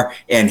race car,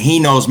 and he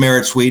knows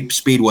Merritt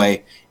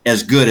Speedway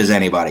as good as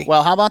anybody.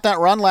 Well, how about that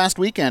run last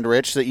weekend,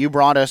 Rich, that you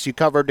brought us? You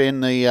covered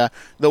in the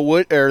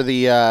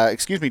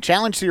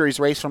Challenge Series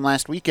race from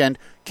last weekend.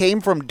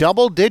 Came from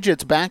double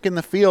digits back in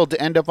the field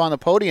to end up on the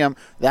podium.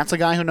 That's a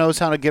guy who knows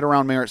how to get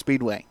around Merritt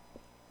Speedway.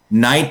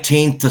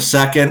 19th to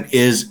 2nd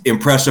is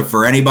impressive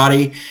for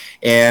anybody.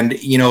 And,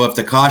 if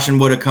the caution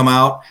would have come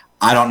out,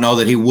 I don't know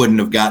that he wouldn't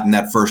have gotten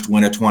that first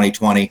win of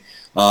 2020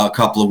 a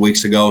couple of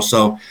weeks ago.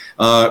 So,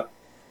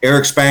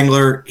 Eric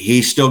Spangler,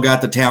 he's still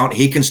got the talent.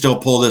 He can still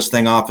pull this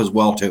thing off as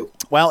well, too.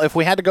 Well, if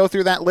we had to go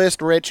through that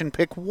list, Rich, and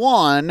pick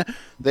one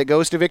that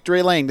goes to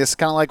victory lane, this is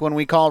kind of like when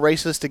we call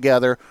races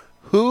together.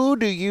 Who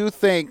do you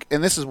think,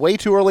 and this is way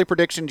too early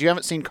predictions, you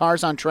haven't seen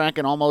cars on track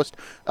in almost,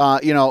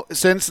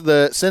 since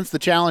the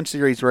Challenge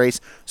Series race,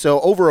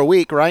 so over a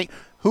week, right?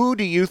 Who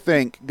do you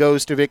think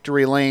goes to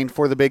victory lane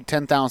for the big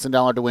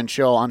 $10,000 to win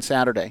show on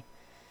Saturday?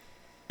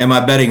 Am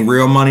I betting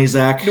real money,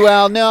 Zach?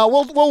 Well, no,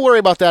 we'll worry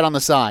about that on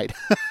the side.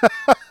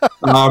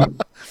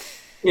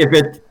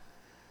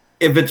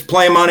 If it's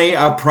play money,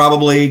 I'll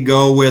probably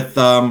go with.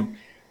 I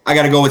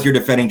got to go with your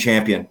defending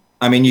champion.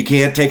 I mean, you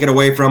can't take it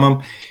away from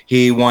him.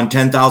 He won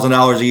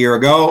 $10,000 a year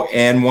ago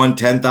and won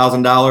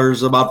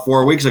 $10,000 about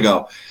 4 weeks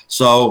ago.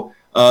 So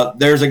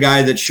there's a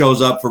guy that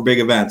shows up for big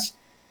events.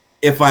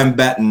 If I'm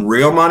betting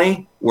real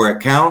money where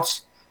it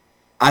counts,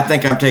 I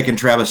think I'm taking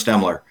Travis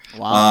Stemler.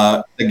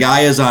 Wow. The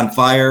guy is on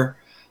fire.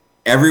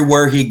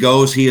 Everywhere he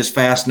goes, he is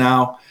fast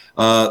now.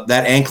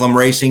 That Anklam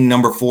Racing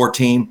number 4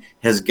 team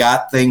has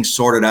got things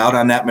sorted out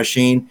on that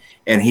machine,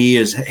 and he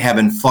is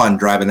having fun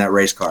driving that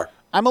race car.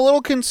 I'm a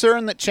little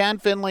concerned that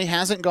Chad Finley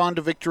hasn't gone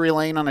to victory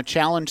lane on a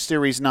Challenge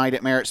Series night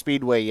at Merritt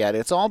Speedway yet.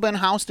 It's all been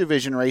House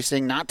Division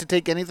racing, not to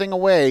take anything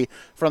away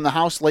from the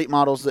House late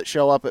models that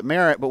show up at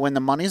Merritt, but when the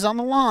money's on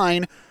the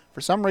line, for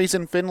some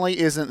reason Finley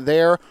isn't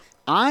there.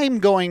 I'm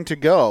going to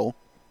go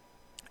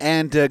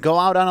and go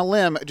out on a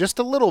limb just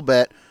a little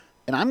bit,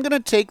 and I'm going to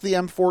take the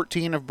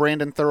M14 of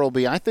Brandon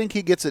Thurlby. I think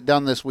he gets it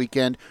done this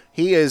weekend.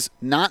 He is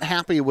not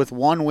happy with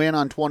one win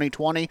on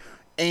 2020,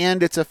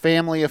 and it's a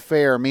family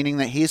affair, meaning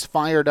that he's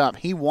fired up.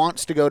 He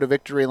wants to go to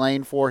victory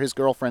lane for his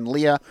girlfriend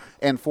Leah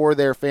and for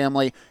their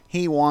family.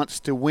 He wants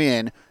to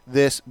win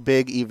this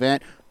big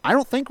event. I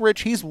don't think,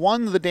 Rich, he's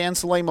won the Dan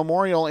Soleil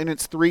Memorial in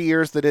its 3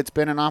 years that it's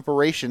been in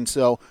operation,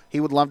 so he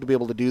would love to be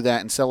able to do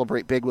that and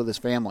celebrate big with his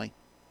family.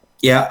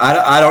 Yeah,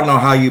 I don't know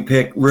how you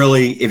pick,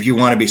 really, if you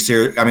want to be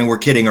serious. I mean, we're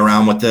kidding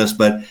around with this,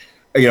 but,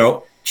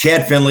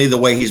 Chad Finley, the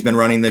way he's been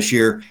running this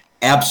year,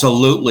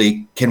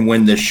 absolutely can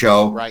win this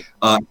show. Right.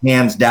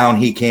 Hands down,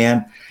 he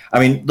can. I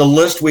mean, the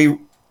list,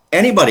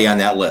 anybody on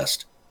that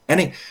list,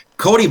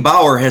 Cody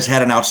Bauer has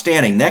had an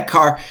outstanding. That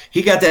car,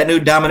 he got that new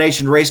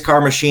Domination race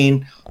car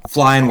machine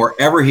flying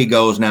wherever he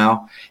goes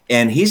now,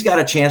 and he's got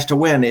a chance to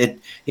win.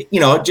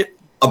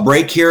 A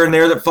break here and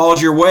there that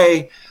falls your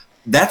way,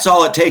 that's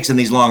all it takes in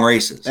these long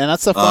races. And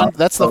that's the fun.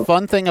 That's the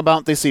fun thing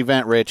about this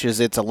event, Rich, is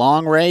it's a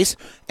long race,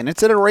 and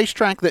it's at a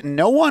racetrack that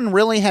no one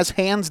really has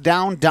hands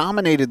down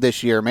dominated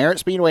this year. Merritt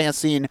Speedway has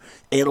seen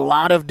a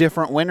lot of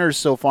different winners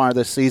so far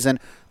this season.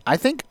 I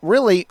think,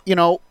 really,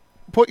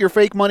 put your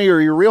fake money or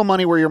your real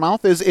money where your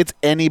mouth is. It's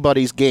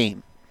anybody's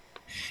game.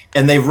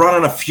 And they've run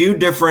on a few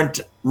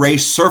different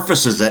race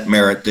surfaces at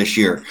Merritt this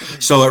year,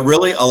 so a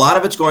lot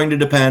of it's going to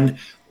depend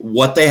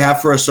what they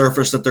have for a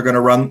surface that they're going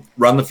to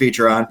run the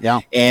feature on,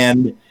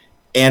 and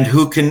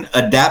who can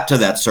adapt to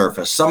that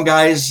surface. Some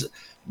guys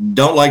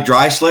don't like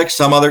dry slick.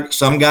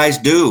 Some guys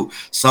do.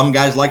 Some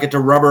guys like it to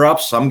rubber up.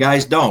 Some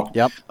guys don't.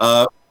 Yep.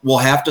 We'll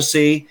have to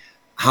see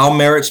how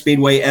Merritt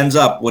Speedway ends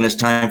up when it's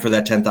time for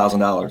that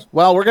 $10,000.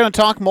 Well, we're going to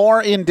talk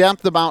more in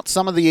depth about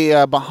some of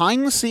the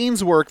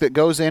behind-the-scenes work that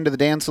goes into the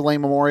Dan Soleil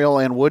Memorial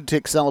and Wood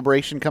Tick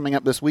celebration coming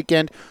up this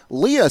weekend.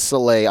 Leah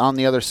Soleil on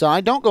the other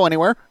side. Don't go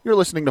anywhere. You're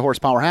listening to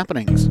Horsepower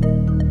Happenings.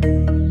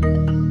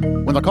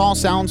 When the call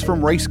sounds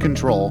from Race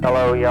Control.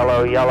 Yellow,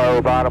 yellow,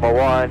 yellow, bottom of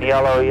one.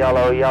 Yellow,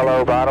 yellow,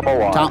 yellow, bottom of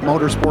one. Top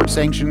Motorsport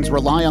Sanctions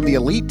rely on the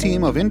elite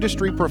team of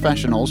industry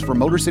professionals from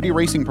Motor City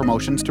Racing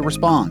Promotions to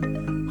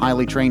respond.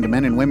 Highly trained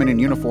men and women in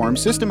uniform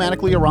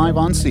systematically arrive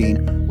on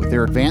scene with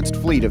their advanced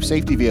fleet of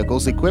safety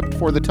vehicles equipped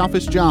for the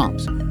toughest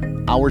jobs.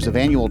 Hours of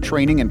annual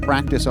training and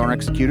practice are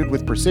executed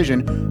with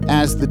precision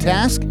as the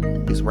task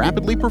is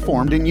rapidly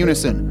performed in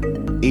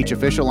unison. Each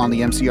official on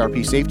the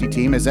MCRP safety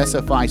team is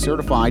SFI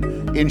certified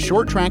in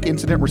short track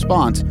incident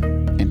response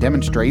and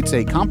demonstrates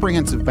a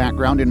comprehensive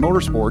background in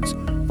motorsports,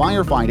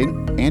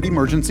 firefighting, and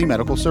emergency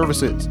medical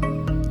services.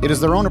 It is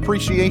their own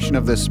appreciation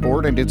of this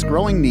sport and its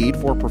growing need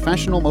for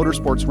professional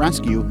motorsports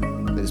rescue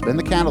that has been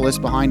the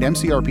catalyst behind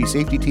MCRP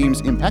Safety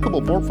Team's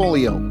impeccable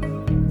portfolio.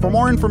 For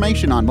more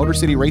information on Motor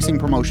City Racing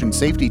Promotion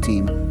Safety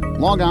Team,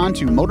 log on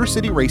to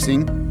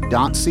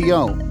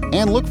motorcityracing.co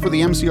and look for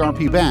the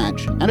MCRP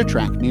badge at a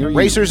track near you.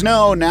 Racers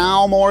know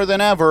now more than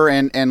ever,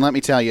 and let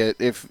me tell you,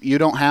 if you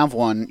don't have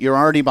one, you're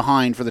already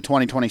behind for the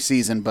 2020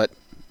 season, but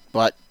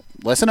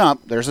listen up,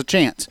 there's a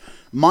chance.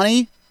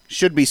 Money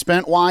should be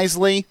spent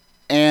wisely,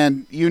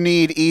 and you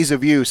need ease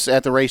of use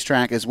at the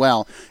racetrack as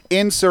well.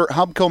 Insert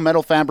Hubco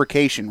Metal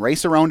Fabrication.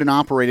 Racer-owned and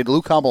operated.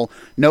 Luke Hubble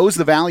knows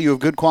the value of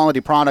good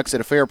quality products at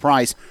a fair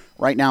price.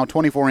 Right now,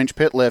 24-inch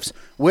pit lifts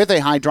with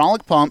a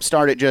hydraulic pump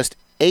start at just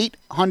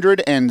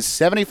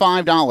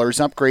 $875.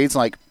 Upgrades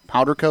like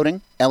powder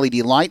coating, LED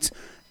lights,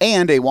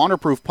 and a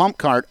waterproof pump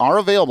cart are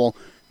available.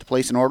 To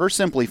place an order,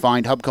 simply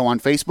find Hubco on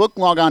Facebook,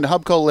 log on to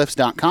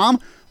hubcolifts.com,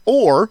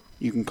 or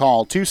you can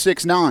call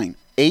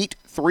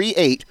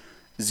 269-838-0029.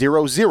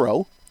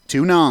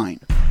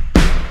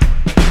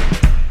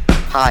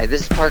 Hi,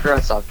 this is Parker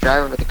Rutzoff,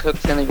 driver for the Cook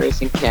Finley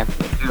Racing Camp.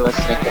 You're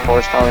listening to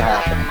Horsepower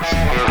Happenings.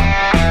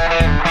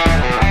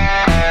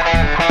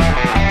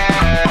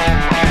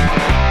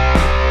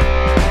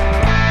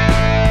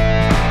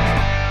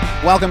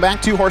 Welcome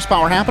back to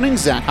Horsepower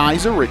Happenings. Zach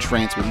Heiser, Rich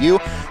France with you.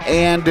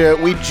 And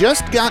we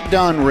just got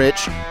done,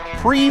 Rich,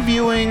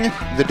 previewing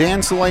the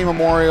Dan Soleil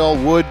Memorial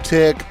Wood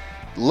Tick.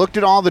 Looked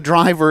at all the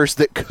drivers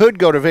that could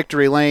go to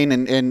victory lane,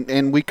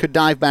 and we could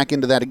dive back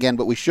into that again,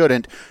 but we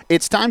shouldn't.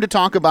 It's time to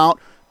talk about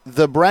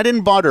the bread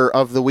and butter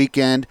of the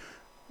weekend.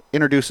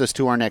 Introduce us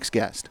to our next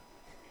guest.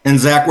 And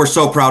Zach, we're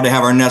so proud to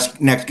have our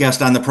next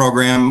guest on the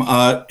program.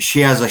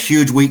 She has a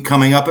huge week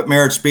coming up at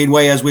Merritt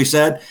Speedway, as we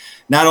said,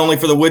 not only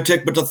for the Wood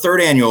Tick, but the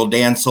third annual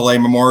Dan Soleil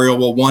Memorial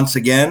will once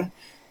again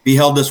be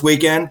held this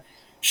weekend.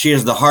 She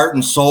is the heart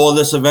and soul of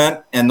this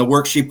event, and the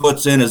work she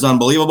puts in is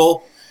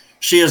unbelievable.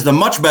 She is the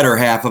much better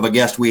half of a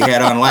guest we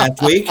had on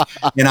last week,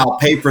 and I'll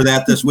pay for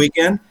that this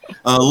weekend.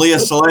 Leah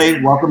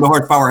Soleil, welcome to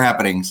Horsepower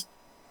Happenings.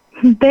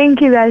 Thank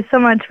you guys so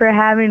much for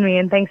having me,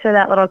 and thanks for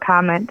that little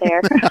comment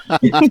there.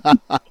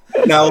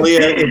 Now,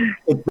 Leah,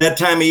 it's that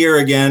time of year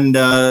again.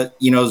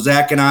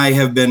 Zach and I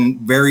have been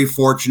very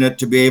fortunate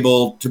to be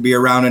able to be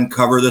around and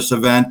cover this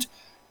event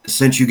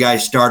since you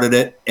guys started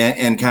it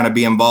and kind of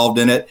be involved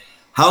in it.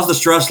 How's the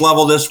stress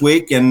level this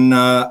week, and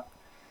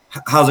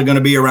how's it going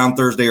to be around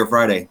Thursday or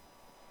Friday?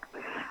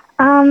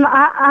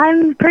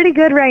 I'm pretty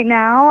good right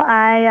now.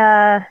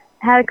 I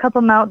had a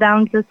couple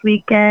meltdowns this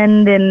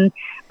weekend, and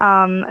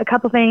a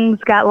couple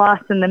things got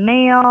lost in the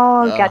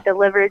mail, got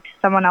delivered to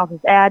someone else's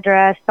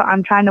address, so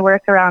I'm trying to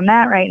work around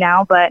that right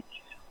now. But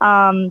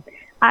I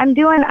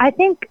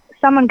think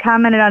someone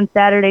commented on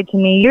Saturday to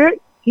me,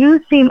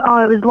 you seem,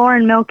 it was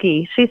Lauren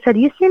Milkey. She said,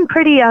 you seem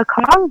pretty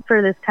calm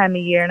for this time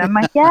of year. And I'm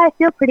like, yeah, I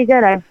feel pretty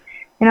good. I've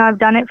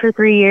done it for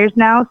 3 years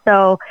now,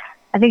 so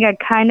I think I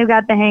kind of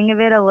got the hang of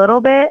it a little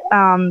bit.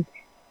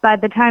 By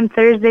the time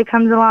Thursday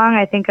comes along,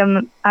 I think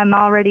I'm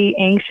already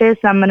anxious.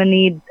 I'm going to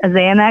need a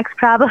Xanax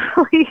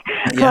probably.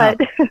 Yeah.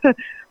 But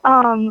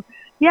I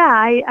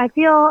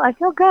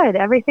feel good.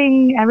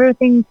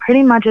 Everything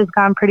pretty much has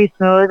gone pretty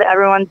smooth.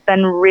 Everyone's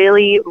been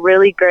really,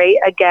 really great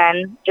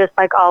again, just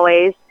like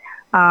always.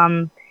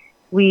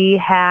 We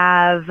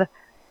have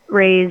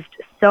raised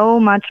so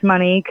much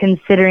money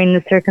considering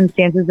the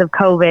circumstances of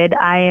COVID.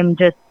 I am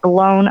just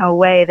blown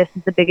away. This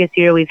is the biggest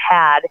year we've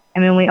had. I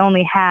mean, we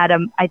only had,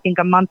 I think,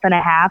 a month and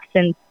a half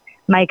since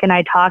Mike and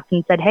I talked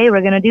and said, hey, we're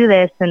going to do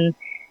this. And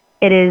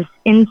it is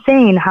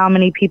insane how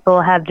many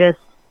people have just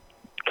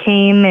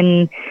came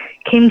to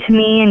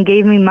me and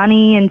gave me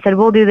money and said,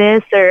 we'll do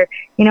this. Or,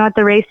 at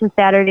the race this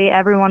Saturday,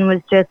 everyone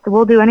was just,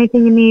 we'll do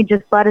anything you need.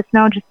 Just let us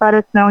know.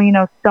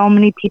 So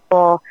many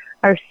people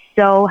are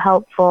so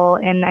helpful,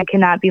 and I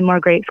cannot be more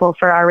grateful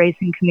for our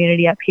racing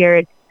community up here.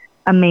 It's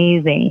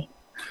amazing.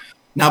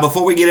 Now,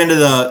 before we get into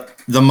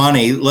the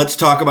money, let's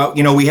talk about,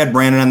 we had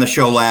Brandon on the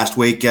show last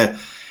week,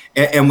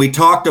 and we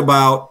talked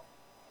about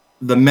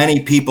the many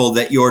people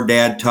that your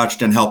dad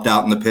touched and helped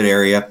out in the pit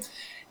area.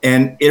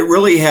 And it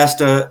really has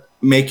to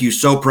make you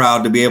so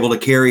proud to be able to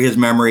carry his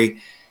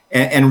memory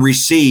and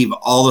receive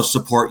all the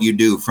support you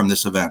do from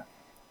this event.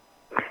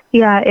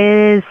 Yeah, it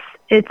is.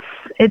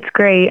 It's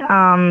great.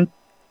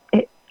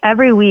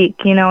 Every week,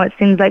 it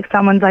seems like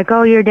someone's like,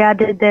 oh, your dad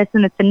did this,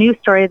 and it's a new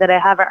story that I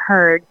haven't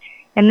heard.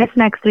 And this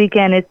next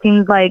weekend, it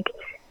seems like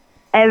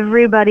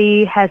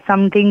everybody has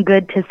something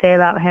good to say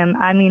about him.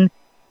 I mean,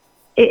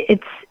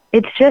 it's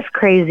just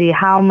crazy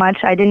how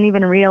much I didn't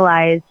even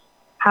realize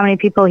how many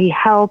people he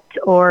helped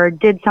or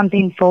did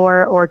something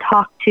for or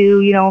talked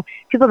to,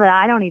 people that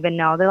I don't even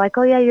know. They're like,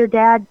 oh, yeah, your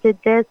dad did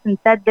this and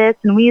said this,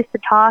 and we used to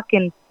talk.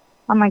 And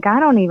I'm like, I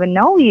don't even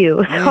know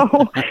you.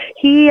 So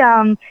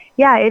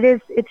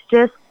it's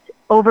just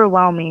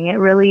overwhelming. It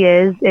really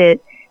is.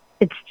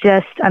 It's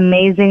just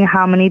amazing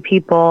how many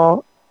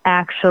people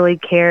actually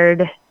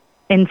cared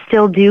and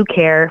still do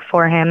care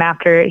for him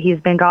after he's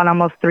been gone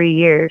almost 3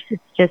 years.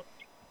 It's just,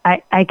 I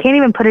can't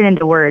even put it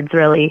into words,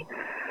 really.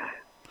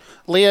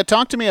 Leah,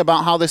 talk to me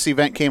about how this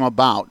event came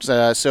about.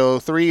 So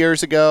 3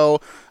 years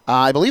ago,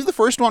 I believe the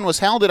first one was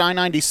held at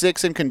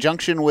I-96 in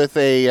conjunction with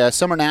a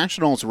Summer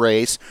Nationals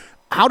race.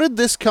 How did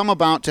this come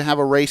about to have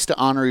a race to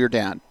honor your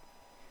dad?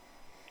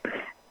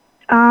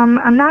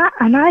 I'm not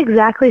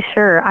exactly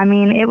sure. I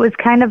mean, it was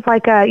kind of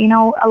like a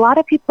lot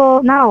of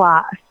people, not a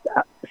lot,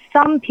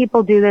 some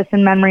people do this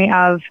in memory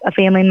of a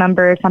family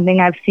member or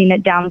something. I've seen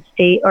it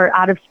downstate or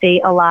out of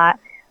state a lot.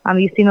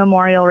 You see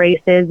memorial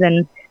races,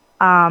 and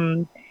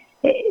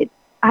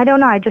I don't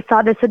know. I just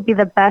thought this would be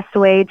the best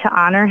way to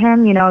honor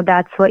him. You know,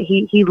 that's what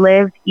he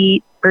lived,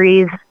 eat,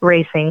 breathe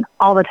racing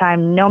all the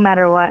time, no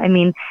matter what. I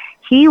mean,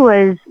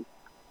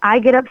 I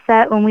get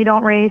upset when we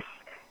don't race.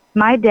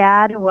 My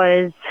dad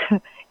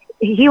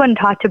he wouldn't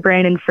talk to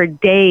Brandon for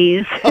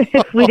days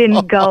if we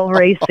didn't go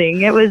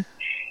racing. It was,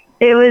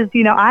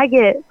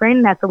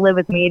 Brandon has to live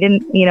with me.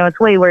 It's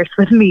way worse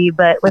with me,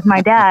 but with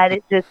my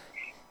dad,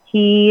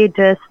 he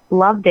just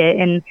loved it.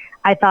 And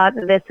I thought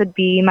this would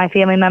be my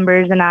family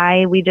members and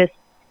I, we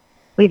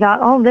thought,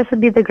 oh, this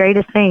would be the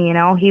greatest thing.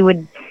 He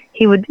would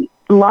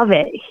love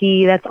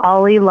it. That's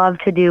all he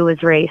loved to do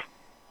was race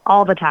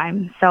all the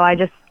time. So I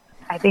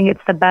think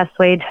it's the best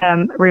way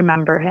to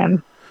remember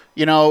him.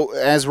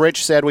 As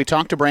Rich said, we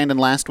talked to Brandon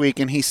last week,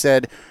 and he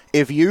said,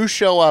 if you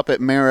show up at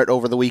Merritt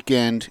over the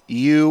weekend,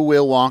 you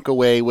will walk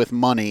away with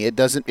money.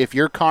 If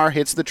your car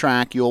hits the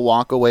track, you'll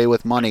walk away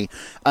with money.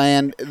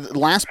 And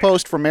last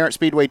post from Merritt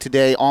Speedway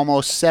today,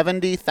 almost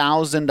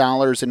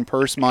 $70,000 in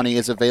purse money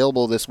is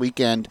available this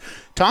weekend.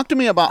 Talk to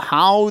me about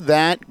how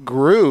that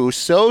grew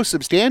so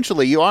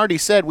substantially. You already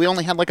said we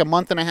only had like a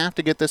month and a half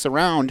to get this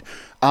around.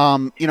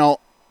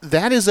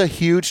 That is a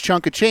huge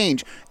chunk of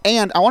change.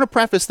 And I want to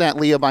preface that,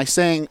 Leah, by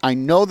saying I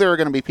know there are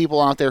going to be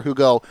people out there who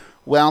go,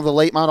 well, the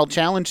Late Model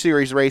Challenge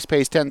Series race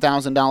pays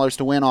 $10,000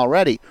 to win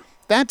already.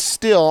 That's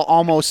still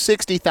almost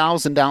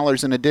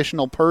 $60,000 in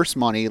additional purse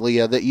money,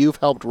 Leah, that you've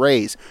helped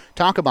raise.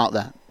 Talk about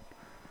that.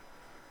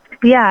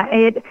 Yeah,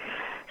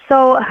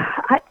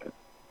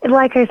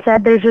 like I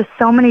said, there's just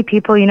so many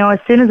people, as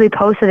soon as we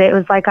posted it, it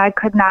was like I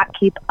could not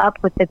keep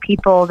up with the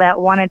people that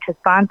wanted to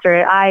sponsor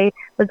it. I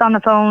was on the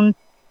phone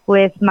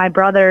with my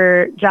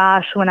brother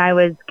Josh when I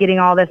was getting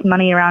all this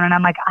money around, and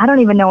I'm like, I don't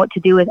even know what to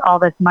do with all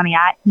this money.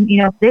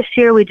 This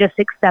year we just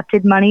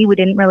accepted money. We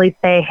didn't really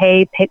say,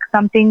 hey, pick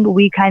something.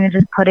 We kind of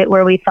just put it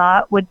where we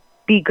thought would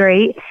be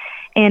great.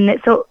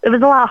 And so it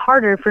was a lot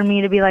harder for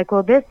me to be like,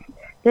 well, this.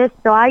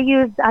 So I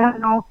used, I don't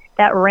know,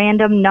 that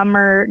random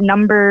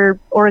number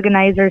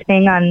organizer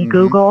thing on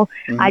Google.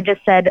 Mm-hmm. I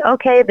just said,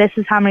 okay, this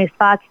is how many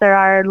spots there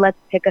are. Let's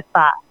pick a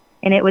spot.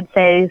 And it would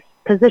say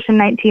position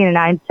 19, and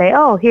I'd say,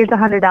 oh, here's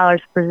 $100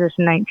 for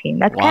position 19.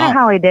 That's kind of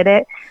how I did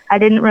it. I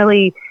didn't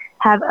really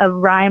have a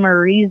rhyme or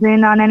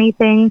reason on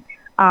anything.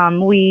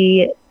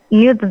 We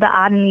knew that the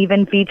odd and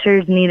even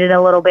features needed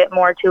a little bit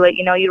more to it.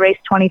 You race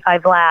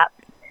 25 laps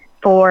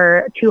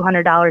for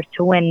 $200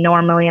 to win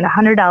normally and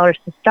 $100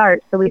 to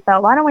start. So we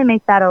thought, why don't we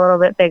make that a little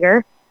bit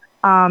bigger?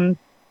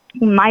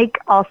 Mike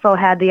also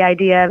had the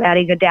idea of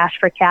adding a dash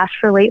for cash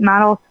for late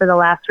models for the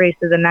last race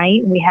of the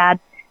night. We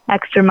had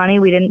extra money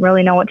we didn't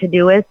really know what to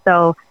do with,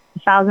 so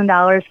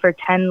 $1,000 for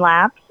 10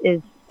 laps is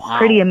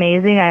pretty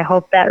amazing. I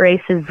hope that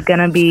race is going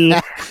to be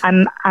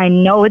I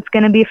know it's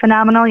going to be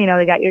phenomenal.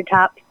 They got your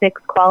top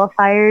 6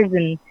 qualifiers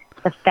and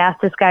the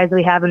fastest guys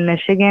we have in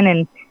Michigan,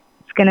 and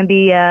it's going to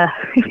be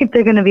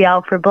they're going to be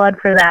out for blood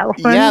for that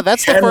one. Yeah,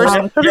 that's the first.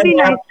 So it'll be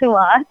nice to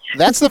watch.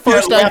 That's the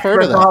first I've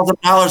heard of that.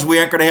 $1,000, we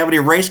aren't going to have any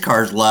race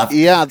cars left.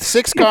 Yeah,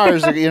 6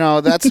 cars.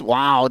 That's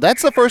wow.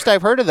 That's the first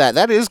I've heard of that.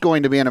 That is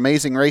going to be an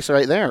amazing race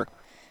right there.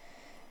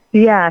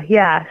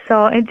 Yeah.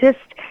 So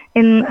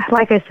and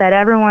like I said,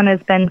 everyone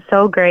has been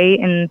so great,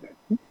 and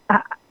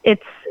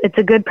it's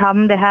a good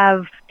problem to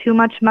have too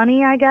much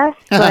money, I guess.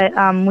 But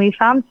we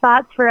found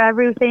spots for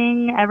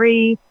everything.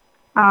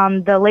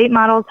 The late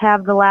models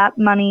have the lap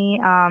money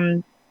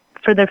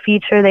for the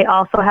feature. They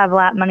also have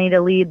lap money to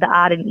lead the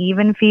odd and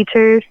even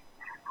features.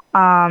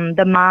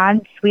 The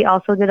mods we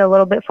also did a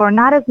little bit for,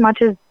 not as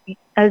much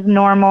as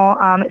normal.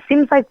 It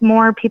seems like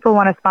more people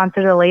want to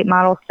sponsor the late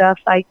model stuff.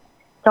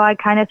 So I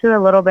kind of threw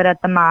a little bit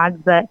at the mods,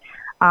 but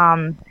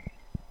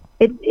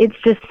it's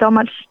just so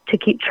much to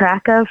keep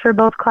track of for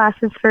both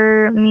classes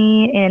for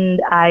me,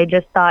 and I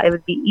just thought it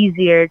would be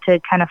easier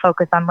to kind of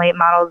focus on late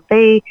models.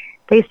 They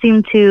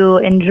seem to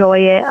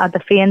enjoy it.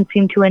 The fans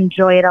seem to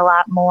enjoy it a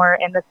lot more,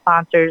 and the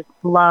sponsors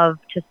love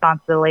to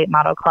sponsor the late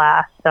model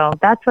class. So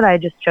that's what I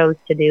just chose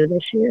to do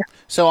this year.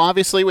 So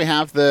obviously we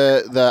have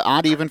the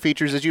odd even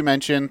features, as you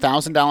mentioned,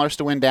 $1,000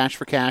 to win dash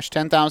for cash,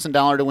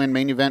 $10,000 to win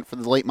main event for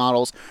the late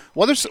models.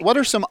 What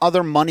are some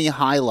other money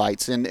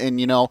highlights? And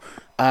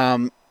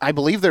I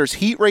believe there's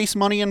heat race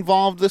money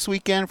involved this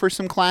weekend for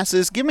some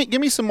classes. Give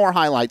me some more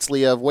highlights,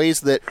 Leah, of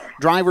ways that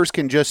drivers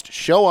can just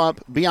show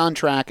up, be on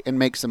track, and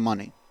make some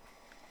money.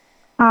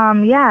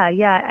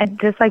 Yeah.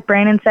 Just like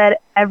Brandon said,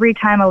 every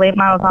time a late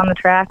model is on the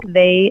track,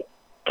 they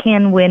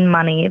can win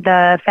money.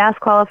 The fast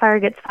qualifier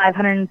gets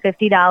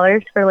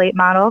 $550 for late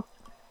models.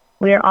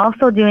 We are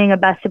also doing a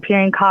best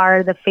appearing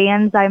car. The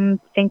fans, I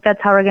think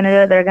that's how we're going to do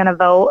it. They're going to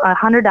vote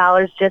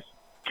 $100 just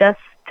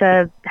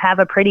to have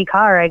a pretty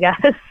car, I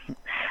guess.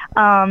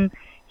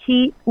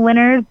 Heat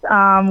winners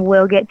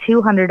will get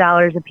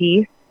 $200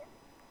 apiece.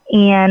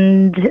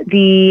 And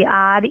the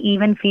odd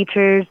even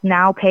features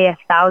now pay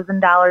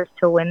 $1,000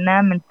 to win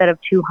them instead of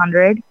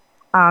 $200.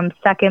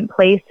 Second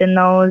place in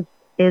those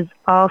is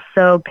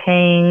also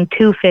paying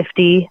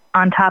 $250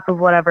 on top of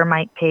whatever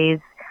Mike pays.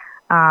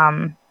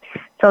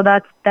 So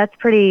that's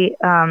pretty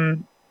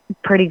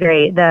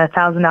great. The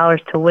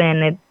 $1,000 to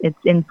win, it's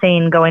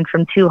insane going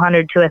from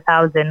 $200 to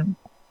 $1,000.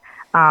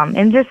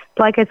 And just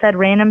like I said,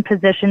 random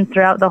positions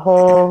throughout the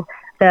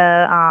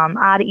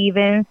odd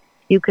even.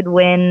 You could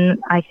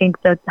win, I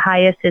think the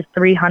highest is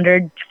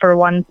 $300 for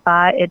one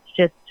spot. It's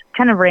just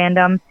kind of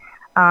random.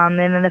 And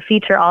then the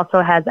feature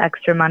also has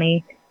extra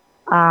money.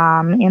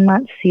 And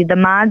let's see, the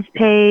mods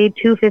pay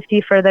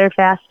 $250 for their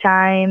fast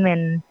time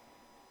and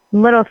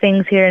little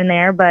things here and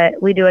there,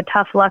 but we do a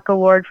tough luck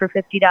award for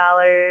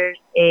 $50.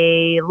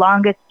 A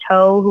longest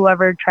tow,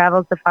 whoever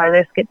travels the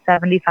farthest gets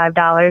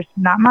 $75.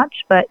 Not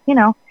much, but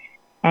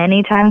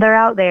anytime they're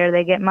out there,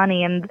 they get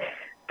money. And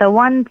the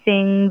one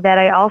thing that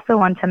I also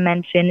want to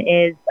mention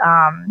is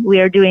we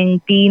are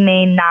doing B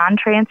main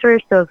non-transfer.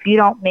 So if you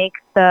don't make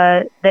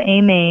the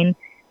A main,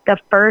 the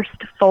first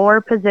 4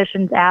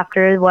 positions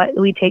after what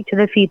we take to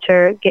the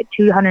feature get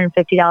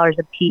 $250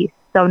 a piece.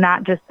 So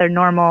not just their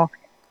normal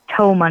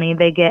tow money,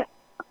 they get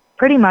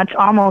pretty much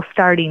almost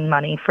starting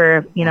money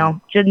for,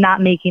 just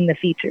not making the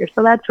feature.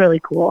 So that's really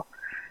cool.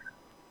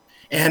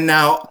 And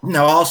now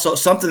also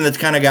something that's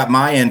kind of got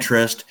my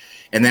interest,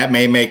 and that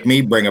may make me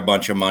bring a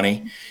bunch of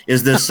money,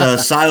 is this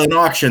silent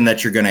auction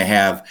that you're going to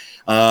have.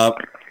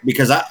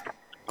 Because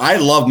I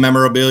love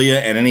memorabilia,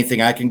 and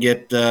anything I can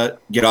get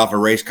off a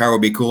race car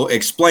would be cool.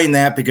 Explain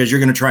that, because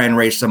you're going to try and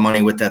raise some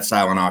money with that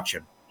silent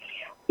auction.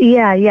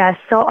 Yeah.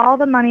 So all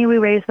the money we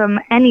raise from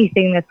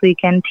anything this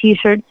weekend,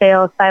 T-shirt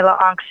sales,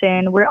 silent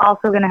auction. We're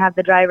also going to have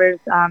the drivers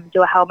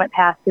do a helmet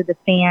pass to the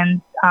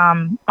fans.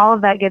 All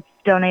of that gets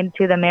donated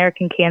to the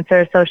American Cancer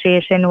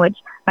Association, which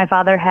my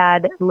father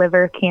had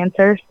liver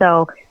cancer,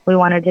 so we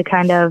wanted to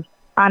kind of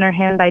honor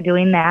him by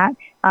doing that.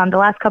 The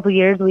last couple of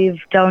years, we've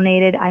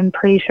donated, I'm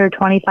pretty sure,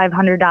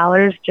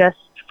 $2,500 just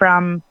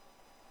from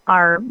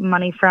our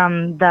money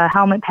from the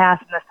helmet pass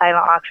and the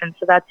silent auction,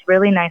 so that's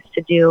really nice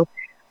to do.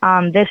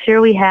 This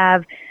year we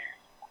have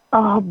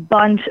a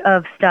bunch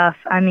of stuff.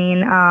 I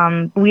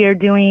mean, we are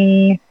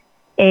doing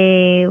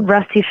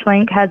Rusty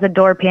Schlenk has a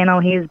door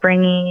panel he's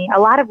bringing. A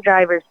lot of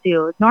drivers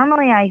do.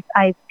 Normally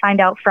I find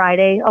out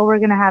Friday, we're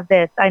going to have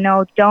this. I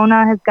know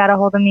Jonah has got a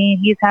hold of me.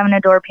 He's having a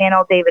door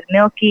panel. David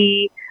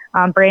Milkey.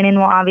 Brandon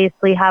will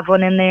obviously have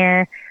one in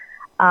there.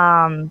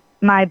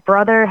 My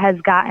brother has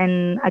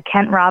gotten a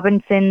Kent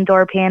Robinson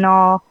door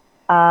panel,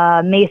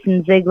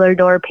 Mason Ziegler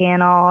door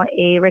panel,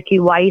 a Ricky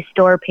Weiss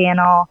door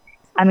panel.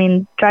 I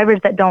mean, drivers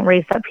that don't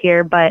race up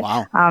here, but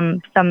wow.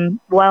 Some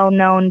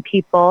well-known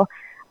people.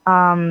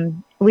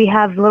 We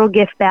have little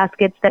gift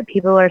baskets that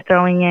people are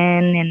throwing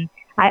in, and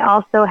I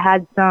also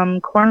had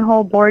some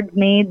cornhole boards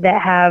made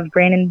that have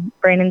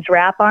Brandon's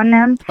wrap on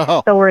them.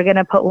 Oh. So we're going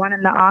to put one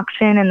in the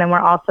auction, and then we're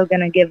also going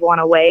to give one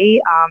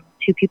away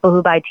to people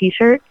who buy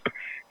T-shirts.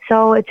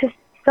 So it's just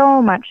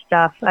so much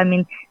stuff. I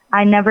mean,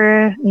 I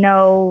never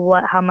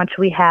know how much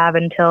we have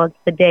until it's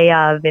the day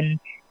of, and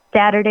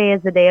Saturday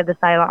is the day of the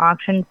silent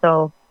auction,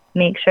 so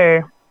make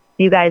sure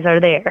you guys are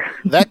there.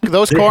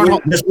 Those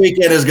cornhole this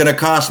weekend is going to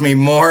cost me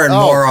more and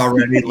more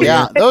already.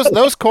 Yeah, those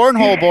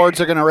cornhole boards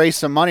are going to raise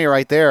some money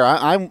right there.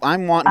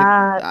 I'm wanting.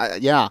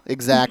 Yeah,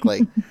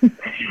 exactly.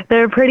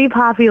 They're pretty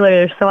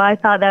popular, so I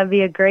thought that'd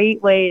be a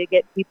great way to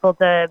get people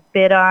to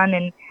bid on.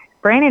 And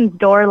Brandon's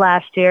door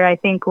last year, I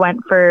think,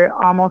 went for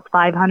almost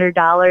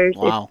 $500.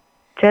 Wow.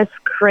 It's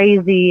just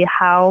crazy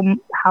how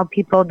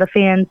people, the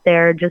fans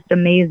there, are just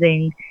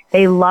amazing.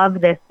 They love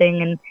this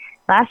thing, and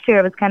last year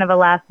it was kind of a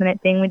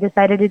last-minute thing we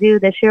decided to do.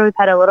 This year we've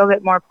had a little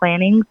bit more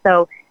planning,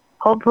 so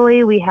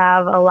hopefully we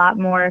have a lot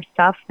more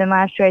stuff than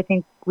last year. I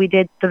think we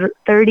did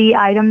 30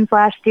 items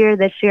last year.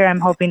 This year I'm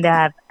hoping to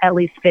have at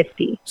least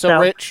 50. So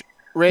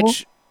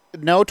Rich,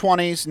 no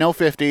 20s, no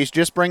 50s,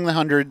 just bring the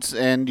hundreds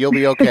and you'll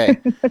be okay.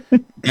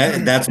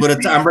 That's what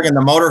it's. I'm bringing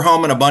the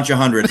motorhome and a bunch of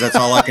hundreds. That's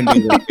all I can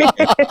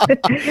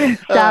do.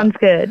 Sounds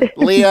good.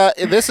 Leah,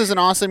 this is an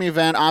awesome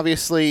event.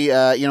 Obviously,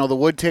 the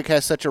Wood Tick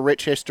has such a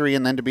rich history,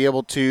 and then to be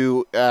able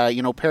to,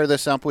 pair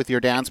this up with your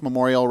dad's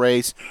memorial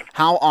race,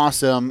 how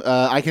awesome.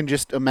 I can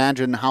just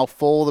imagine how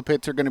full the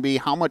pits are going to be,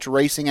 how much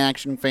racing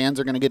action fans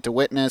are going to get to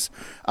witness,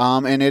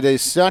 and it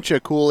is such a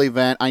cool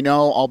event. I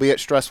know, albeit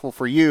stressful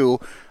for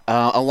you,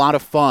 a lot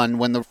of fun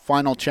when the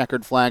final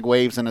checkered flag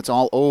waves and it's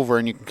all over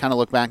and you can kind of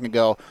look back and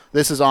go,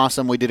 this is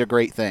awesome, we did a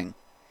great thing.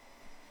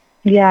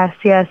 Yes.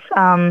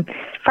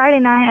 Friday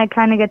night, I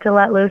kind of get to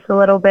let loose a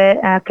little bit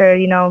after,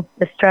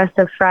 the stress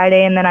of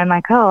Friday, and then I'm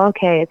like, oh,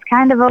 okay, it's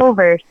kind of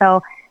over.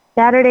 So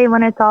Saturday,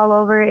 when it's all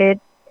over,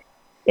 it's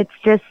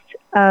just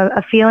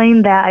a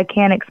feeling that I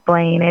can't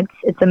explain.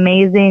 It's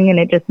amazing, and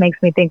it just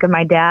makes me think of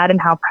my dad and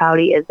how proud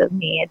he is of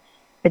me.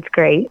 It's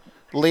great.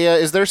 Leah,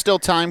 is there still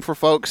time for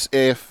folks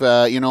if,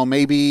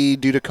 maybe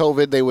due to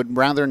COVID they would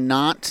rather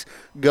not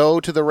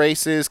go to the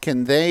races?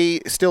 Can they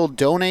still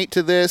donate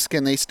to this?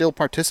 Can they still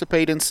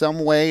participate in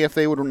some way if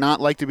they would not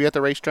like to be at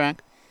the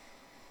racetrack?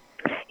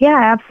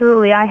 Yeah,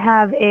 absolutely. I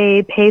have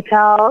a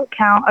PayPal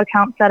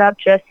account set up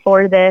just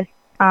for this.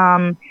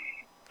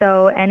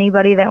 So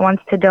anybody that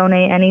wants to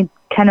donate any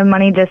kind of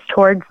money just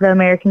towards the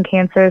American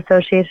Cancer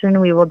Association,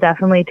 we will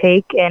definitely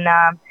take. And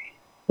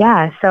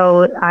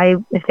so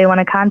if they want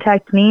to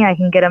contact me, I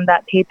can get them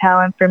that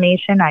PayPal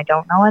information. I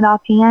don't know it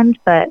offhand,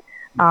 but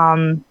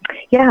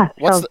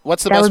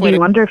What's the best way?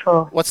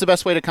 Wonderful. What's the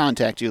best way to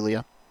contact you,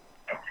 Leah?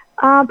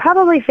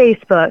 Probably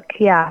Facebook.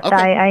 Yeah,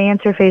 okay. I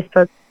answer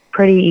Facebook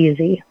pretty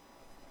easy.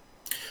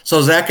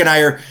 So Zach and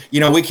I are,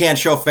 we can't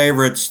show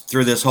favorites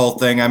through this whole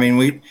thing. I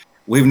mean,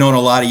 we've known a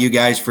lot of you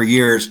guys for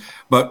years,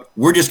 but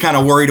we're just kind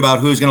of worried about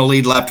who's going to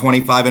lead lap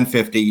 25 and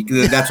 50.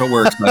 That's what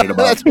we're excited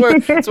about.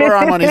 that's where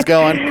our money's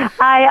going.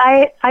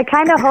 I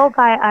kind of hope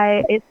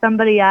it's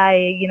somebody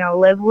I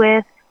live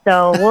with.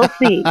 So we'll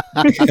see.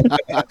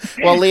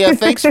 Well, Leah,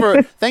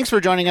 thanks for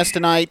joining us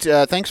tonight.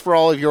 Thanks for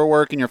all of your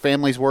work and your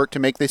family's work to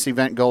make this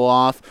event go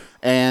off.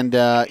 And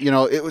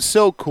it was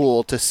so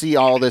cool to see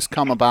all this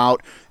come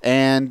about.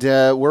 And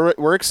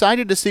we're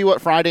excited to see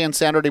what Friday and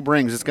Saturday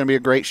brings. It's going to be a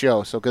great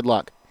show. So good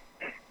luck.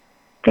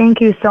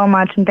 Thank you so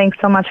much, and thanks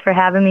so much for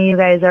having me. You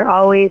guys are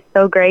always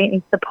so great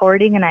and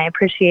supporting, and I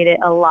appreciate it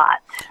a lot.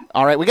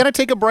 All right, we got to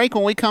take a break.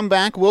 When we come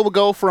back, we'll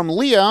go from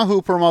Leah,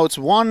 who promotes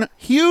one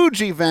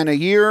huge event a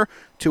year,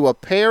 to a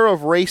pair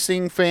of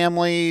racing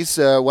families,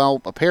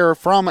 a pair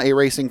from a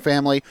racing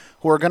family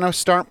who are going to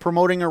start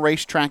promoting a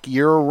racetrack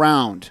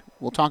year-round.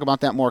 We'll talk about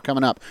that more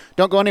coming up.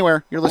 Don't go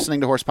anywhere. You're listening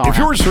to Horsepower. If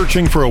you're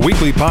searching for a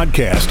weekly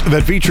podcast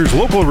that features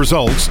local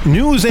results,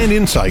 news, and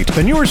insight,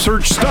 then your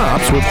search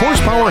stops with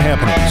Horsepower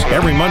Happenings.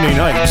 Every Monday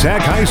night,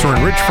 Zach Heiser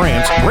and Rich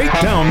France break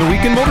down the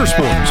week in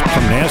motorsports,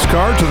 from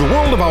NASCAR to the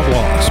world of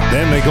outlaws.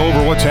 Then they go over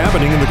what's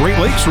happening in the Great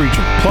Lakes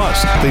region.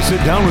 Plus, they sit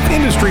down with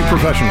industry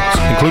professionals,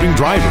 including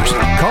drivers,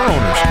 car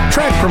owners,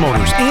 track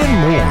promoters, and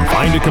more.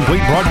 Find a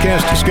complete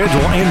broadcast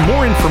schedule and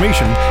more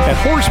information at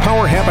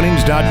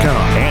horsepowerhappenings.com.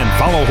 And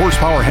follow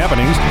Horsepower Happenings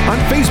on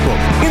Facebook,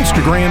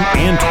 Instagram,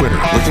 and Twitter.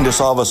 Looking to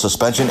solve a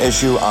suspension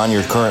issue on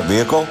your current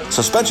vehicle?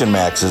 Suspension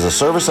Max is a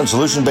service and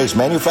solution-based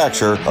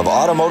manufacturer of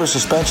automotive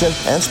suspension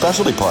and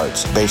specialty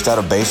parts. Based out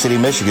of Bay City,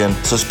 Michigan,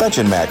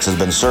 Suspension Max has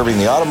been serving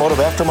the automotive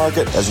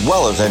aftermarket as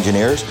well as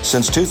engineers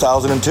since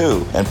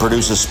 2002 and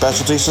produces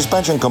specialty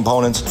suspension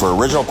components for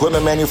original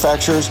equipment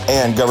manufacturers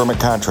and government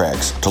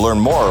contracts. To learn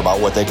more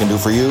about what they can do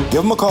for you,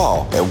 give them a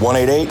call at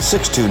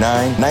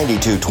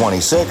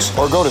 1-888-629-9226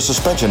 or go to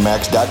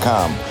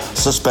suspensionmax.com.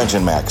 Suspension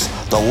Max,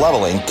 the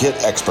leveling kit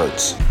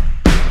experts.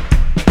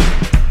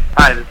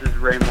 Hi, this is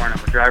Ray Moore.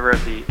 I'm a driver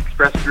of the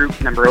Express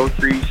Group number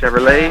 03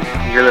 Chevrolet,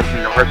 and you're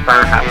listening to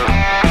Horsepower Happenings.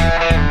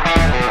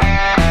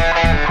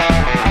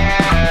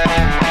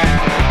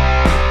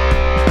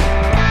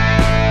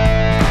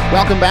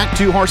 Welcome back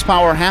to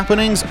Horsepower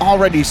Happenings.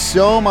 Already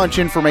so much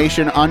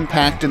information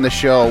unpacked in the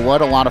show.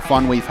 What a lot of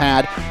fun we've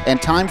had. And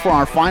time for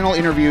our final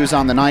interviews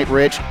on the night,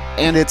 Rich.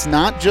 And it's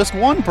not just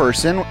one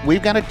person.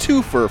 We've got a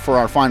twofer for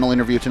our final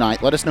interview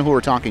tonight. Let us know who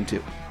we're talking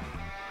to.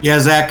 Yeah,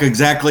 Zach,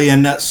 exactly.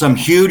 And some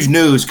huge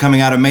news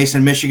coming out of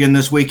Mason, Michigan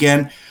this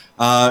weekend.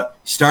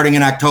 Starting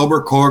in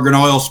October, Corrigan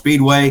Oil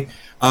Speedway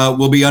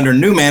will be under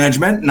new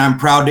management. And I'm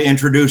proud to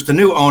introduce the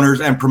new owners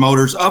and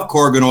promoters of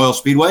Corrigan Oil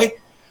Speedway.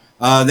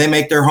 They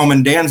make their home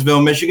in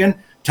Dansville, Michigan.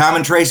 Tom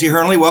and Tracy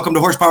Hernley, welcome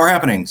to Horsepower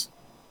Happenings.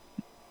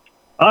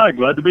 Hi,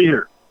 glad to be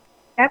here.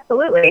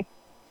 Absolutely.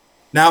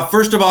 Now,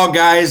 first of all,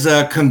 guys,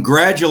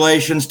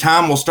 congratulations.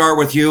 Tom, we'll start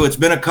with you. It's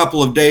been a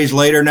couple of days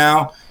later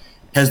now.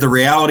 Has the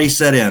reality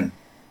set in?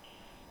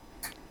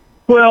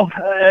 Well,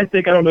 I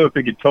don't know if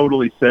it could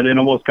totally set in,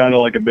 almost kind of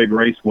like a big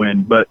race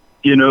win. But,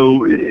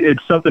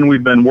 it's something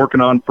we've been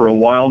working on for a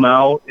while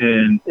now.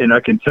 And I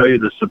can tell you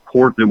the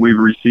support that we've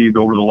received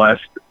over the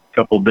last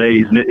couple of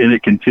days, and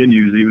it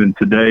continues even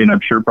today, and I'm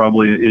sure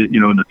probably in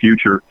the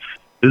future,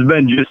 has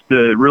been just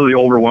really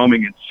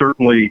overwhelming and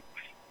certainly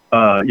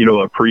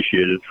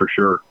appreciated for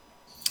sure.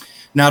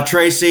 Now,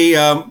 Tracy,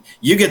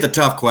 you get the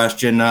tough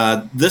question.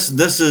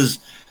 This is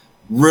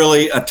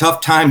really a tough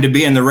time to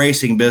be in the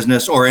racing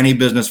business, or any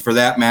business for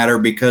that matter,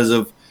 because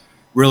of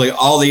really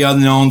all the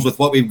unknowns with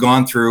what we've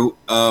gone through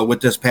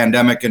with this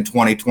pandemic in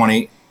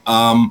 2020.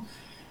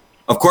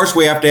 Of course,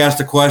 we have to ask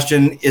the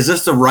question, is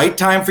this the right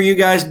time for you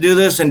guys to do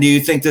this? And do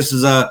you think this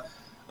is a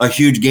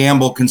huge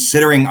gamble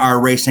considering our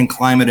racing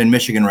climate in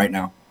Michigan right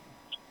now?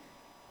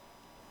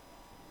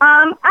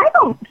 I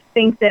don't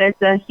think that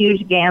it's a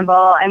huge gamble.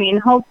 I mean,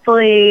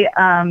 hopefully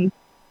the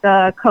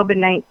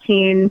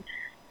COVID-19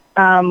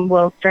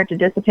 will start to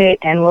dissipate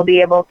and we'll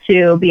be able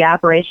to be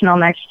operational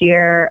next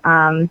year.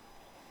 I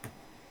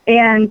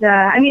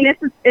mean,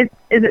 is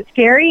it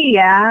scary?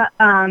 Yeah.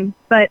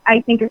 But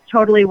I think it's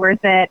totally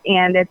worth it.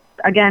 And it's,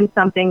 again,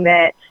 something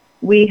that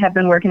we have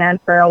been working on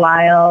for a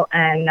while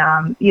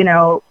and,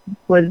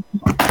 was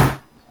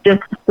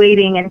just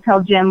waiting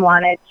until Jim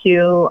wanted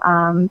to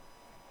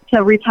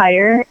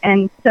retire.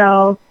 And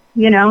so,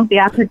 the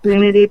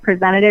opportunity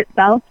presented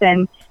itself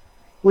and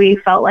we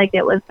felt like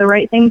it was the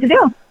right thing to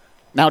do.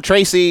 Now,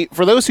 Tracy,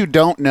 for those who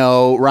don't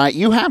know, right,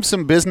 you have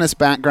some business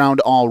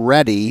background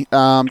already.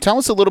 Tell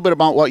us a little bit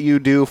about what you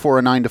do for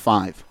a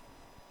 9-to-5.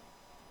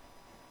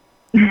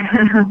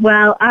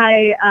 Well,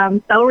 I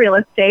sell real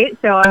estate,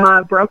 so I'm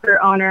a broker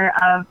owner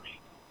of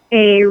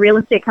a real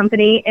estate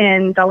company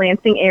in the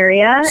Lansing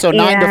area. So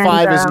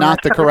 9-to-5 is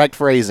not the correct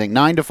phrasing.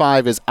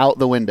 9-to-5 is out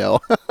the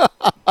window.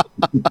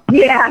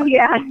 Yeah.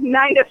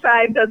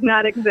 9-to-5 does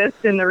not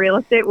exist in the real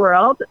estate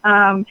world.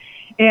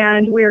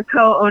 And we're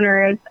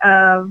co-owners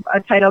of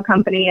a title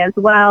company as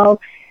well.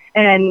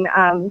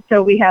 And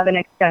so we have an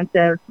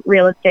extensive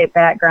real estate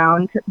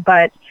background,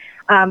 but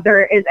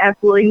there is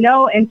absolutely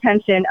no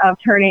intention of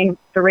turning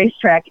the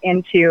racetrack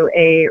into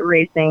a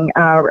racing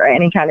or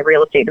any kind of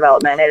real estate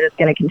development. It is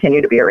going to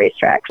continue to be a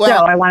racetrack. Well,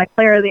 so I want to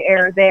clear the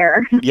air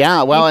there.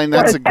 Yeah, well, and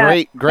that's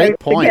a great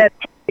point.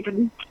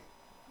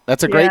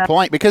 That's a great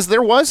point, because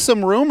there was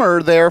some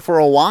rumor there for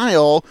a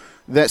while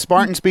that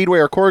Spartan Speedway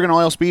or Corrigan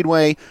Oil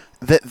Speedway,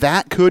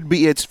 that could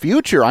be its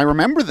future. I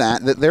remember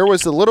that there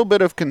was a little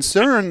bit of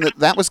concern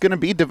that was going to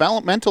be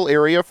developmental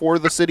area for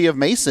the city of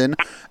Mason.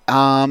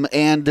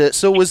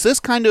 So was this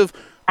kind of,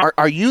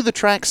 are you the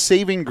track's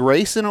saving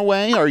grace in a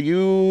way? Are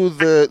you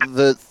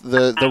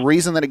the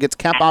reason that it gets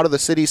kept out of the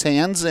city's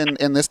hands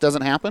and this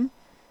doesn't happen?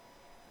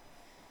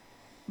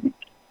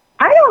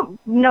 I don't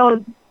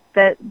know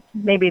that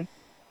maybe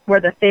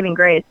we're the saving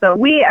grace, but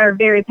we are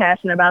very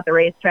passionate about the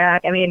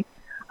racetrack. I mean,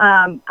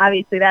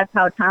 obviously that's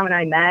how Tom and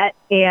I met,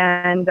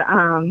 and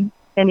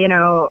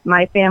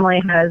my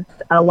family has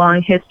a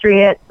long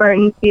history at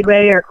Spartan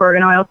Speedway or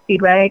Corrigan Oil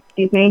Speedway,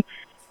 excuse me.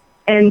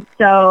 And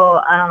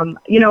so,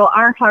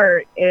 our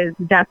heart is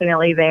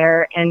definitely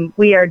there, and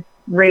we are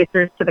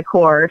racers to the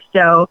core.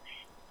 So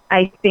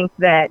I think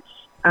that,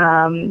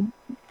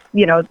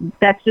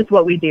 that's just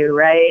what we do,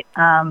 right?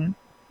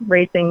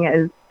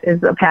 Racing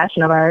is a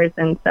passion of ours,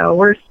 and so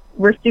we're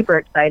super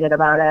excited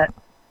about it.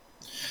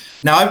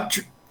 Now,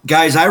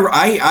 guys,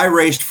 I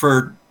raced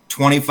for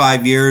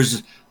 25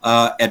 years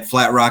at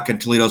Flat Rock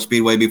and Toledo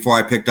Speedway before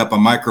I picked up a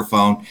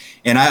microphone.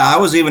 And I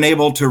was even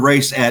able to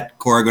race at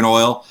Corrigan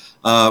Oil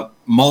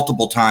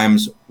multiple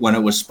times when it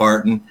was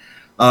Spartan.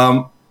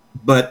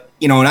 But,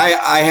 and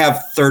I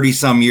have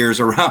 30-some years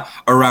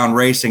around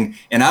racing,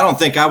 and I don't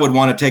think I would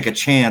want to take a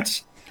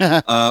chance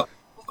at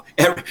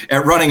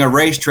running a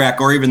racetrack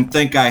or even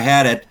think I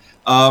had it.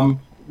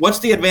 What's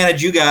the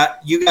advantage you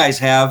guys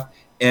have?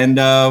 And,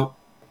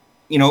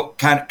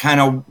 kind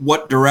of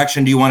what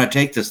direction do you want to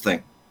take this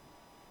thing?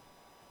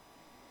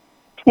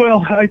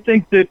 Well, I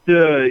think that,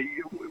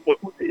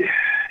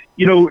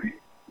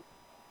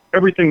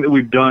 everything that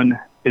we've done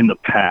in the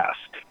past,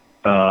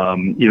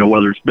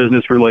 whether it's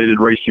business related,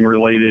 racing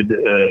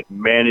related,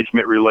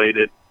 management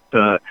related,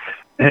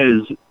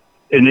 has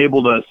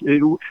enabled us.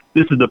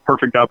 This is the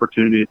perfect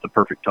opportunity at the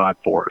perfect time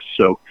for us.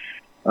 So,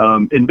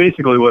 and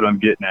basically what I'm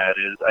getting at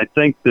is I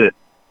think that,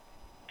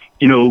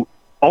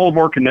 all of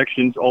our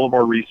connections, all of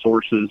our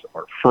resources,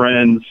 our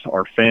friends,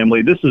 our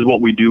family, this is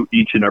what we do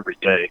each and every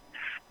day.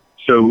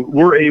 So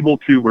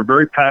we're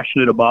very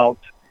passionate about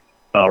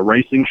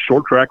racing,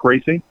 short track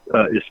racing,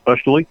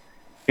 especially.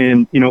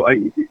 And,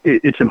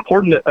 it's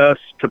important to us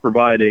to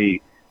provide a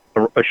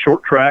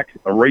short track,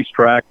 a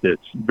racetrack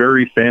that's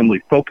very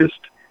family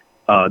focused,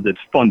 that's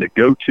fun to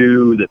go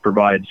to, that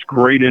provides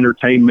great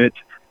entertainment,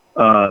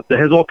 that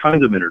has all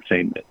kinds of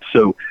entertainment.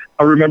 So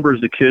I remember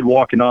as a kid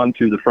walking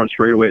onto the front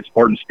straightaway at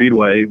Spartan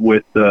Speedway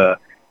with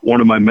one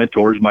of my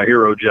mentors, my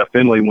hero, Jeff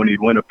Finley, when he'd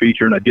win a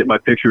feature, and I'd get my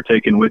picture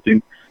taken with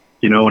him,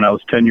 when I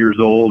was 10 years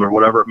old or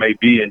whatever it may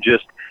be, and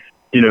just,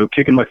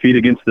 kicking my feet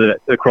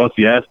across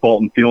the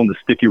asphalt and feeling the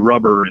sticky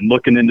rubber and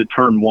looking into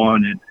turn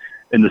one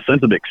and the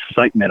sense of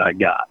excitement I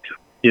got.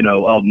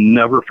 I'll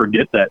never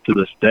forget that to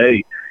this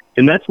day.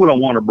 And that's what I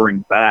want to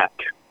bring back,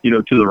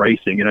 to the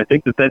racing. And I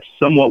think that that's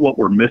somewhat what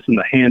we're missing,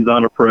 the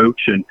hands-on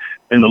approach and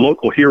the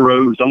local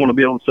heroes. I want to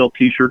be able to sell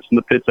T-shirts in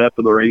the pits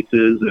after the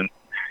races and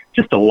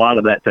just a lot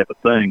of that type of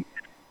thing.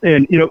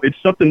 And, it's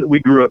something that we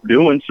grew up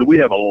doing. So we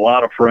have a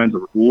lot of friends,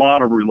 a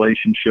lot of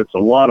relationships, a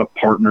lot of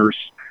partners.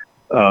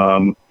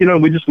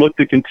 We just look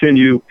to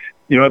continue.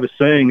 I have a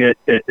saying at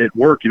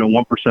work,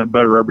 1%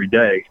 better every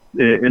day.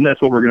 And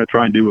that's what we're going to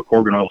try and do with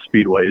Corrigan Oil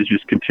Speedway, is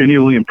just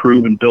continually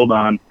improve and build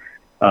on,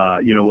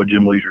 what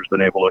Jim Leisure's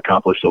been able to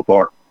accomplish so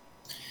far.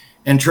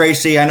 And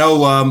Tracy, I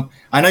know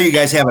you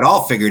guys have it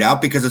all figured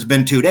out because it's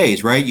been 2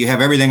 days, right? You have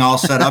everything all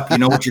set up. You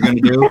know what you're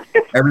going to do.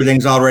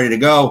 Everything's all ready to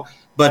go.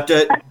 But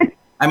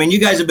I mean, you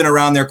guys have been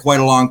around there quite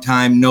a long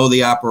time, know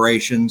the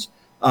operations.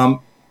 Do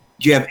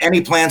you have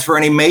any plans for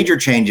any major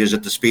changes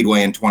at the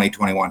Speedway in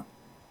 2021?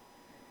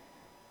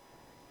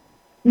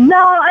 No,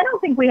 I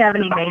don't think we have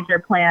any major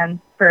plans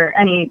for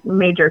any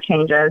major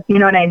changes. You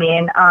know what I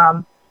mean?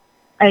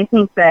 I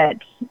think that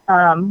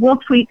we'll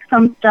tweak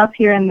some stuff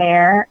here and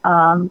there,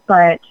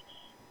 but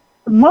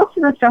most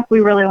of the stuff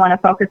we really want to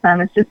focus on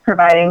is just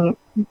providing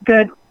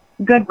good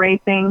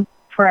racing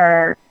for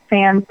our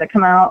fans that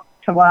come out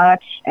to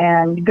watch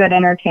and good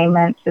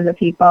entertainment to the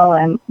people.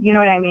 And you know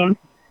what I mean?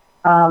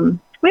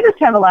 We just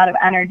have a lot of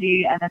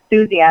energy and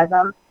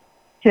enthusiasm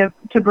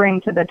to bring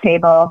to the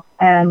table.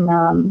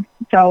 And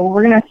so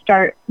we're going to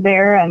start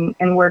there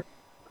and work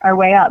our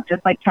way up,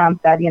 just like Tom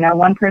said,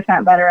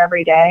 1% better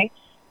every day.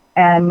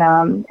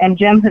 And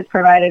Jim has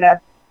provided us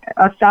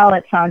a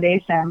solid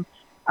foundation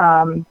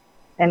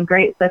and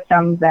great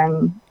systems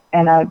and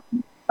a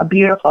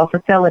beautiful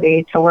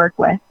facility to work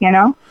with,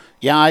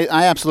 Yeah,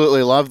 I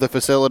absolutely love the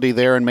facility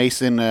there in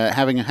Mason,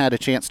 having had a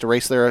chance to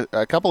race there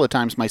a couple of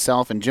times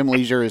myself, and Jim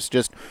Leisure is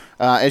just,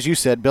 as you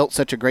said, built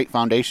such a great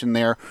foundation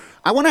there.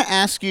 I want to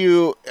ask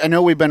you, I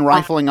know we've been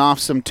rifling off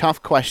some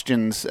tough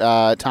questions,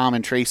 Tom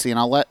and Tracy, and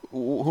I'll let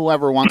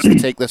whoever wants to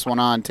take this one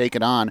on, take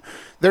it on.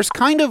 There's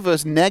kind of a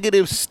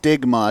negative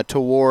stigma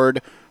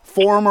toward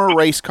former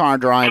race car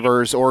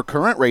drivers, or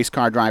current race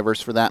car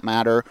drivers for that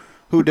matter,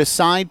 who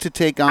decide to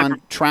take on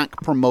track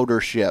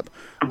promotership.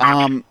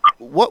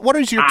 What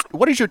is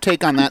your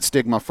take on that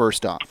stigma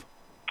first off?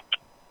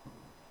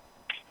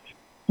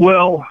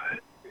 Well,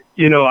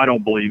 I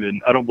don't believe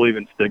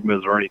in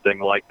stigmas or anything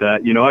like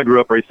that. I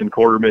grew up racing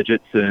quarter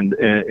midgets and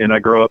I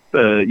grew up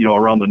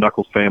around the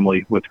Knuckles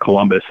family with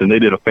Columbus, and they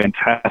did a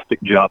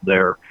fantastic job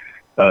there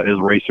as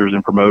racers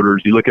and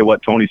promoters. You look at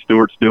what Tony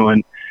Stewart's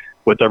doing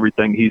with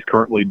everything he's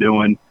currently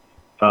doing.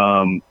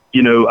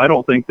 I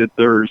don't think that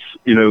there's,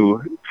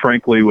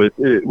 frankly,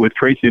 with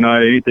Tracy and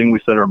I, anything we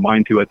set our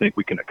mind to, I think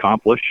we can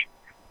accomplish.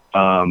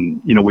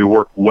 We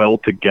work well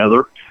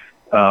together.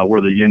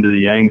 We're the yin to the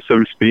yang, so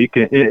to speak.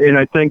 And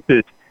I think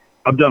that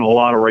I've done a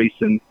lot of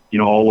racing,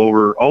 all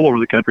over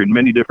the country in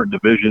many different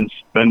divisions.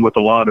 Been with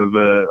a lot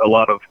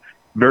of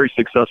very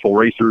successful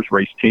racers,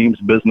 race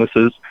teams,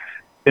 businesses,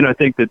 and I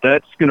think that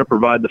that's going to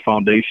provide the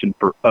foundation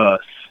for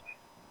us.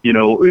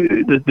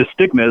 The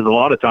stigma is a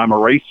lot of time a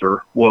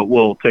racer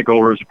will take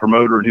over as a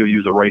promoter and he'll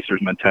use a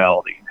racer's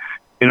mentality.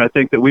 And I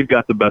think that we've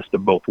got the best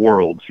of both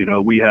worlds.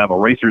 We have a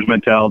racer's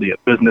mentality, a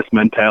business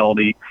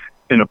mentality,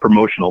 and a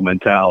promotional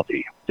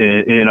mentality.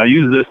 And I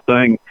use this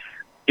thing,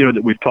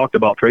 that we've talked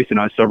about, Tracy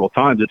and I, several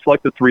times. It's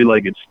like the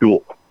three-legged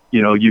stool.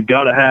 You've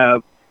got to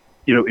have,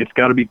 it's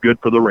got to be good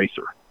for the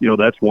racer.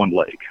 That's one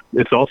leg.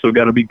 It's also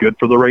got to be good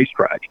for the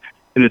racetrack,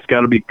 and it's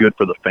got to be good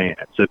for the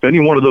fans. If any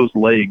one of those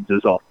legs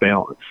is off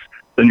balance,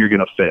 then you're going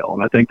to fail.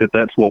 And I think that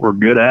that's what we're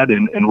good at,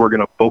 and we're going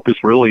to focus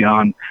really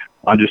on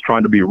just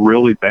trying to be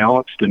really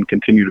balanced and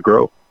continue to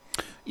grow.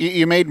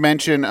 You made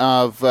mention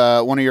of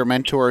one of your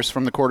mentors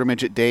from the quarter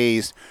midget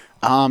days,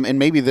 and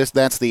maybe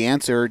that's the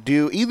answer.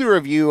 Do either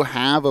of you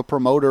have a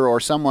promoter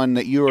or someone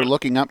that you are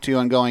looking up to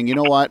and going, you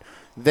know what,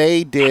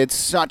 they did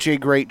such a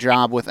great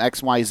job with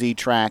XYZ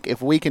track.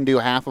 If we can do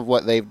half of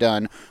what they've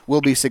done,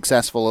 we'll be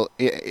successful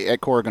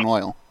at Corrigan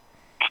Oil?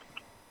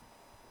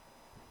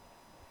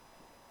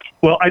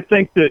 Well, I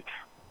think that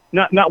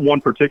not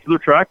one particular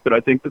track, but I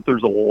think that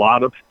there's a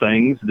lot of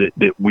things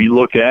that we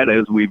look at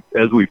as we've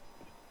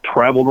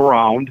traveled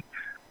around,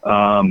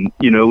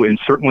 and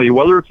certainly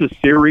whether it's a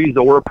series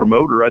or a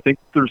promoter, I think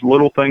there's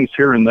little things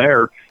here and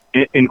there.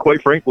 And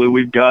quite frankly,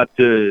 we've got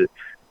to,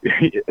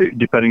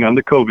 depending on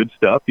the COVID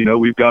stuff,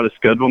 we've got to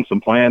schedule and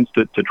some plans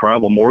to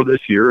travel more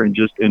this year and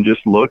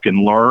just look and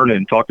learn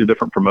and talk to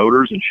different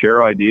promoters and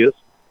share ideas.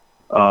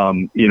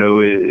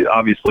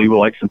 Obviously we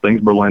like some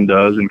things Berlin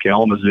does in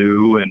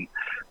Kalamazoo and,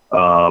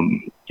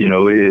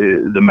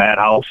 the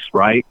Madhouse,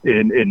 right?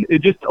 And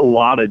it just a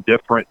lot of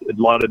different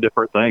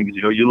things.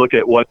 You look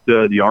at what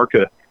the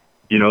ARCA,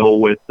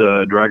 with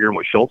Drager and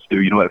what Schultz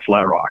do, at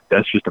Flat Rock.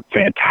 That's just a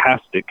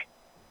fantastic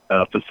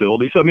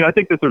facility. So, I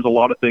think that there's a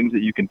lot of things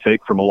that you can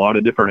take from a lot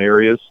of different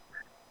areas.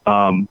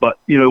 But,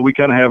 we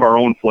kind of have our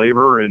own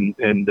flavor and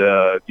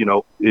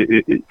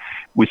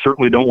we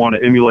certainly don't want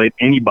to emulate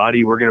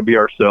anybody. We're going to be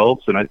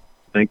ourselves. And I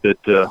think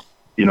that,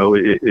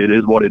 it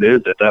is what it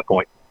is at that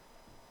point.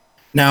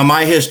 Now,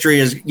 my history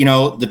is,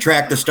 the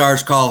track the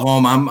stars call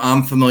home.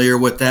 I'm familiar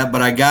with that,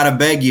 but I got to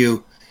beg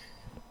you,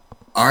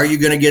 are you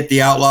going to get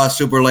the Outlaw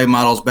Super Late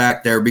models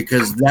back there?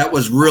 Because that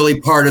was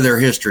really part of their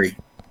history.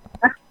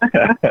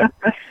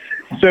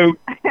 So,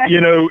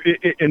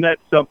 and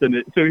that's something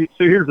that, so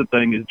here's the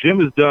thing is Jim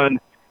has done,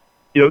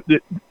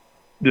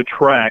 the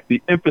track,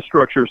 the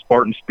infrastructure of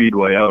Spartan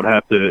Speedway, I would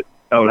have to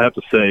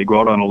say,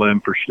 go out on a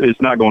limb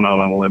it's not going out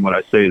on a limb when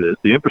I say this.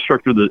 The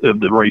infrastructure of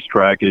the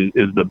racetrack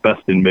is the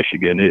best in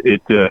Michigan.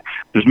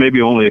 There's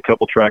maybe only a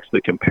couple tracks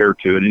that compare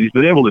to it. And he's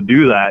been able to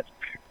do that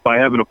by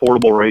having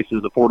affordable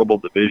races,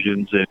 affordable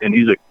divisions, and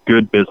he's a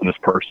good business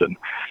person.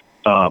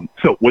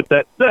 So with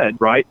that said,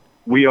 right,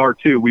 we are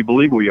too. We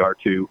believe we are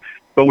too.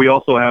 but we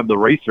also have the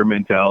racer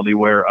mentality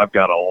where I've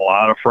got a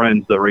lot of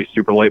friends that race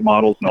super late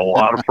models and a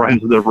lot of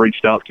friends that have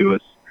reached out to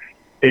us.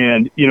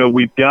 And,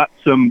 we've got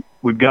some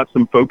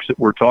folks that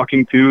we're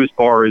talking to as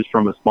far as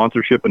from a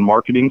sponsorship and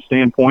marketing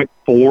standpoint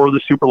for the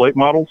super late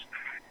models.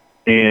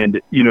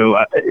 And,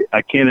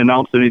 I can't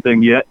announce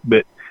anything yet,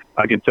 but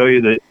I can tell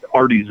you that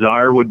our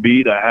desire would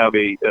be to have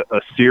a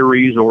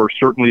series or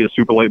certainly a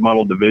super late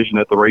model division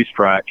at the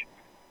racetrack.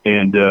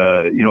 And,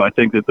 I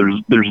think that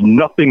there's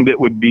nothing that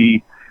would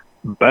be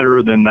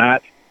better than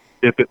that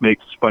if it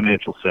makes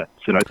financial sense.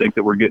 And I think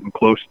that we're getting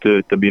close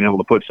to being able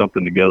to put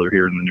something together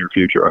here in the near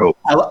future, I hope.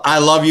 I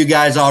love you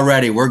guys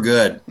already. We're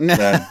good.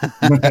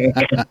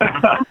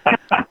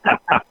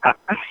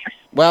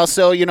 Well,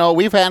 so,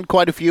 we've had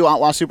quite a few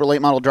Outlaw Super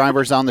Late Model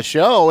drivers on the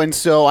show, and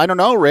so, I don't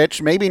know,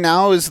 Rich, maybe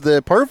now is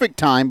the perfect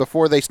time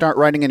before they start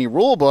writing any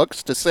rule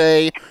books to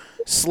say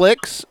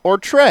slicks or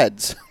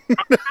treads.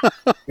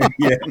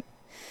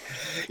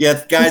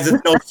 Yeah, guys,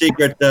 it's no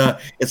secret.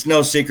 It's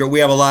no secret. We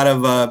have a lot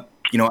of,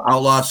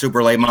 Outlaw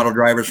Super Late Model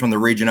drivers from the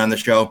region on the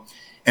show,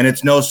 and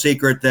it's no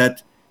secret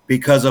that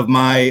because of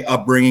my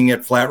upbringing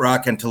at Flat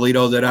Rock and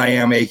Toledo that I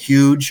am a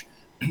huge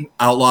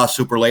Outlaw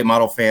Super Late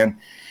Model fan.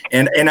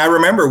 And I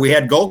remember we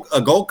had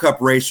a Gold Cup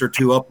race or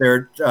two up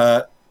there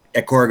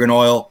at Corrigan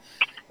Oil,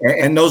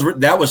 and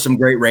that was some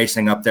great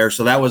racing up there.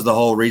 So that was the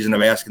whole reason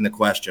of asking the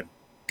question.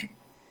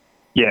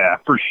 Yeah,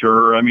 for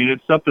sure. I mean,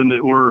 it's something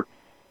that we're,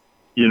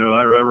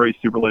 I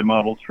raced super late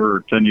models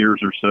for 10 years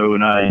or so,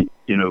 and I,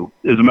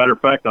 as a matter of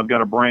fact, I've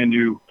got a brand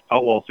new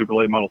Outlaw super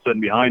late model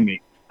sitting behind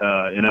me,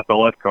 an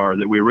FLF car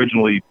that we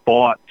originally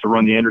bought to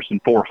run the Anderson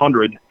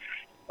 400.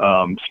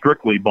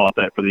 Strictly bought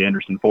that for the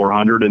Anderson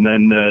 400, and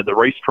then the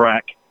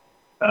racetrack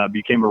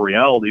became a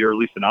reality, or at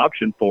least an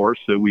option for us.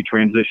 So we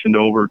transitioned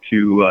over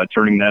to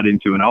turning that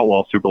into an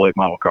Outlaw super late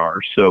model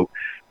car. So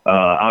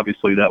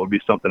obviously that would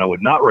be something I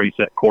would not race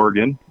at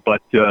Corrigan,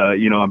 but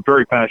I'm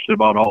very passionate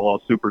about Outlaw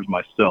Supers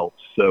myself.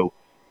 So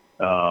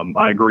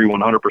I agree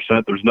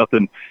 100%. There's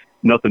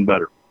nothing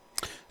better.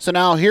 So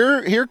now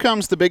here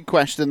comes the big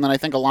question that I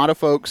think a lot of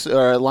folks,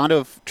 a lot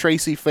of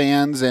Tracy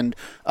fans and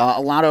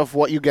a lot of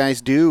What You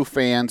Guys Do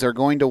fans are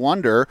going to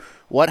wonder,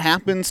 what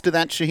happens to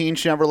that Shaheen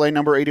Chevrolet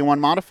number 81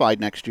 modified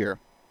next year?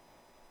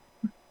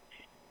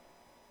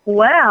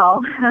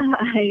 Well,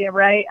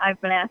 right.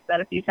 I've been asked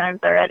that a few times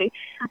already.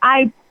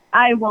 I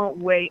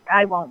won't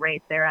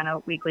race there on a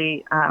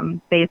weekly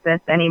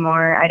basis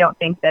anymore. I don't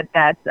think that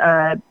that's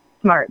a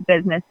smart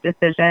business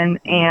decision,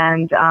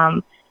 and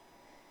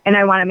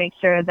I want to make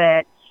sure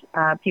that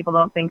people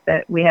don't think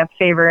that we have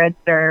favorites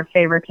or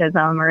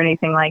favoritism or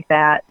anything like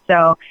that.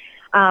 So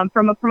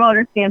from a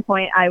promoter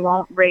standpoint, I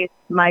won't race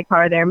my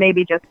car there,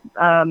 maybe just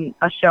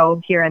a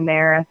show here and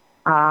there,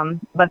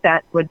 but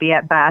that would be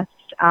at best.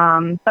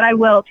 But I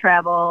will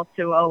travel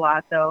to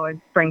Owasso and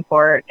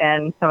Springport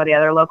and some of the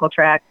other local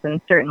tracks, and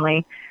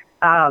certainly,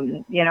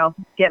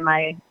 get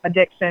my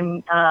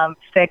addiction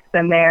fix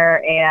in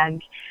there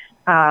and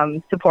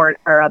support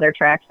our other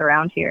tracks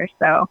around here.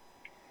 So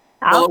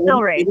I'll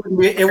still race.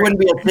 It wouldn't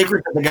be a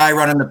secret that the guy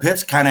running the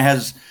pits kind of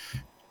has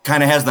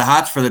the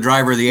hots for the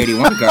driver of the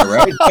 81 car,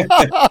 right?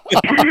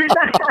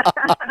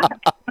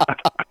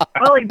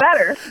 Well, he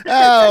better.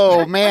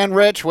 Oh, man,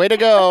 Rich, way to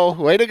go.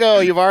 Way to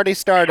go. You've already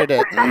started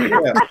it.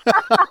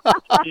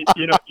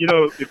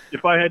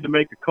 If I had to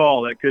make a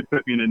call, that could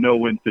put me in a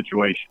no-win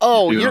situation.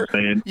 Oh, you're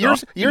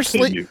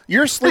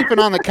sleeping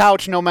on the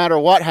couch no matter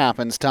what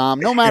happens, Tom.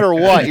 No matter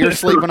what, you're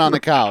sleeping on the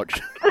couch.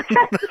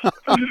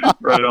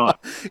 Right on.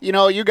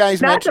 You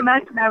guys Not to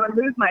mention I would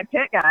lose my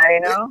pit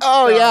guy,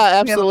 Oh, so, yeah,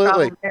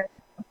 absolutely.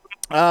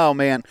 Oh,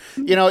 man.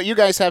 You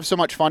guys have so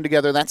much fun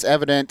together. That's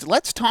evident.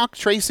 Let's talk,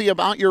 Tracy,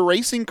 about your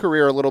racing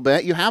career a little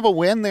bit. You have a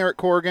win there at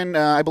Corrigan.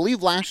 I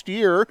believe last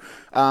year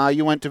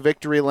you went to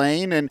Victory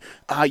Lane, and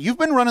you've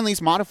been running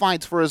these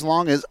modifieds for as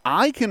long as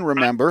I can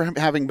remember,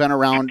 having been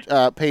around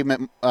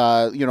pavement,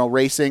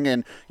 racing.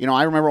 And,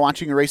 I remember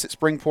watching you race at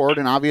Springport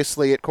and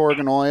obviously at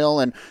Corrigan Oil.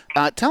 And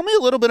tell me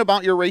a little bit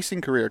about your racing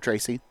career,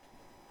 Tracy.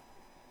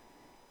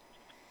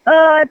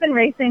 I've been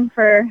racing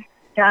for,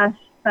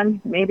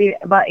 maybe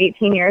about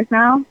 18 years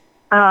now.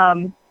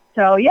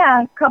 So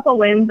yeah, a couple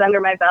wins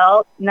under my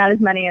belt, not as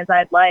many as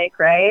I'd like,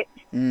 right?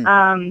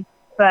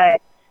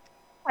 But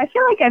I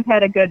feel like I've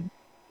had a good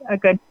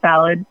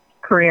solid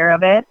career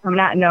of it. I'm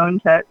not known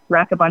to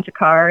wreck a bunch of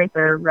cars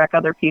or wreck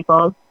other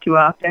people's too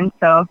often.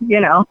 So,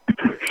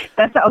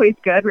 that's always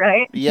good,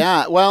 right?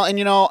 Yeah. Well, and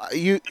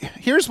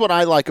here's what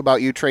I like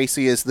about you,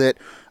 Tracy, is that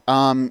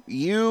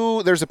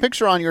there's a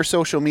picture on your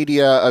social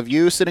media of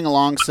you sitting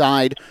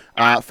alongside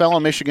fellow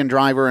Michigan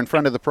driver in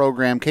front of the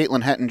program,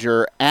 Caitlin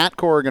Hettinger, at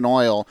Corrigan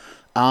Oil.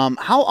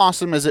 How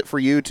awesome is it for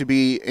you to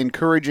be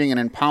encouraging and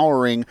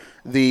empowering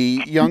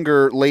the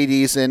younger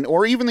ladies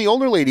or even the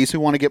older ladies who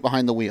want to get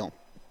behind the wheel?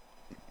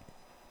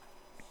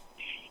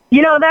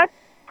 That's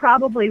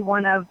probably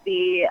one of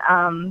the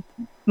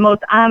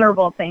most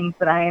honorable things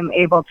that I am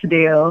able to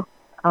do,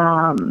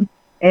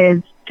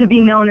 is to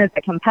be known as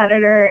a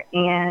competitor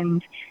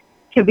and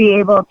to be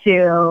able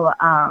to,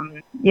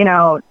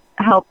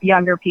 help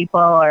younger people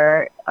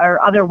or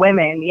other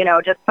women,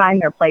 just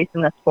find their place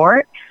in the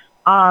sport.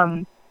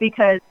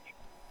 Because,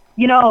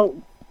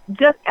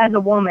 just as a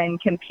woman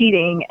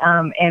competing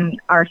in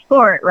our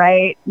sport,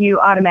 right, you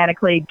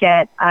automatically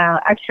get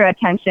extra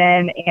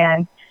attention,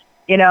 and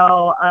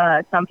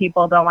some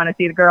people don't want to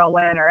see the girl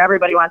win, or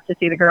everybody wants to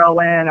see the girl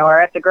win,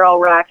 or if the girl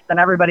wrecks, then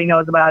everybody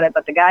knows about it,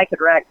 but the guy could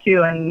wreck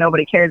too, and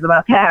nobody cares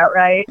about that,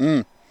 right?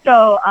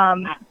 So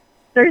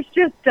there's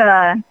just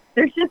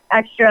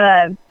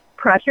extra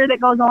pressure that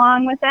goes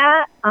along with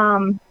that.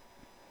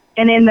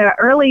 And in the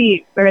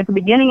at the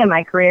beginning of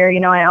my career,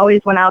 I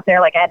always went out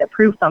there like I had to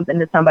prove something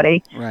to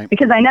somebody, right,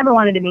 because I never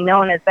wanted to be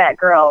known as that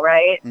girl,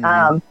 right?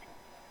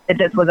 It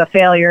just was a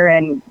failure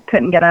and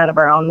couldn't get out of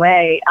our own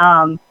way.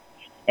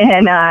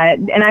 And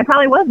I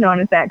probably was known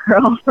as that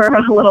girl for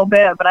a little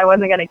bit, but I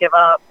wasn't going to give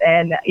up.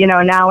 And,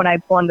 now when I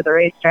pull into the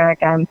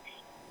racetrack, I'm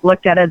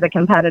looked at as a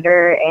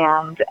competitor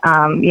and,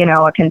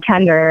 a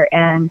contender.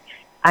 And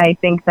I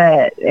think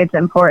that it's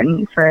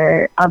important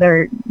for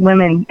other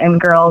women and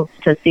girls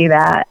to see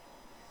that.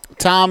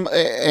 Tom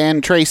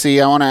and Tracy,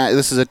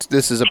 this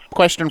is a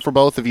question for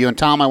both of you. And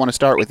Tom, I want to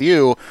start with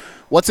you.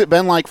 What's it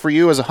been like for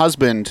you as a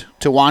husband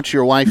to watch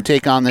your wife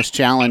take on this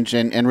challenge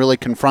and really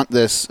confront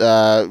this,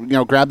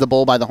 grab the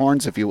bull by the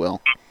horns, if you will?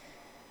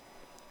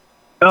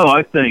 Oh,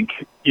 I think,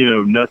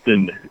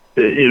 nothing,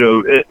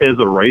 as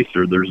a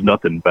racer, there's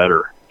nothing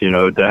better,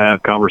 to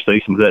have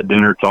conversations at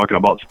dinner talking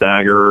about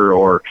stagger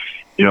or,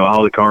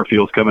 how the car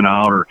feels coming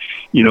out or,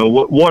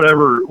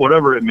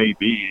 whatever it may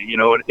be,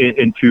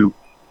 and to,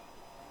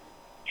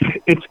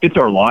 it's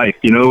our life,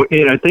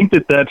 and I think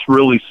that that's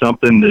really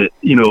something that,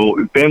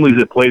 families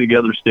that play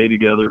together, stay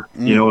together,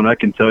 and I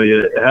can tell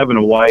you, having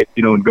a wife,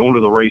 and going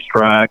to the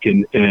racetrack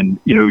and,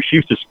 she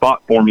used to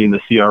spot for me in the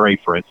CRA,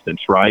 for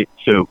instance, right?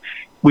 So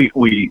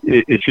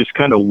it's just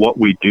kind of what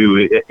we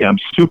do. I'm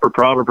super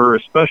proud of her,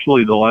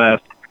 especially the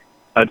last,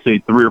 I'd say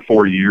 3 or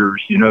 4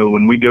 years,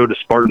 when we go to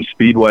Spartan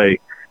Speedway,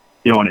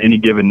 on any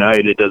given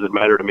night, it doesn't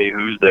matter to me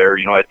who's there.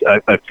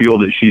 I feel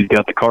that she's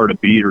got the car to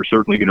beat or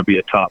certainly going to be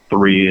a top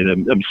 3.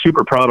 And I'm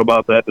super proud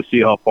about that, to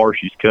see how far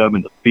she's come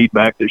and the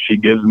feedback that she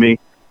gives me.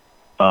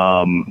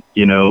 I'm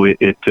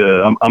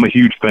a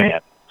huge fan.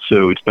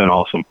 So it's been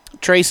awesome.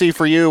 Tracy,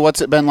 for you, what's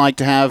it been like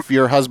to have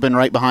your husband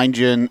right behind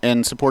you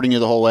and supporting you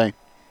the whole way?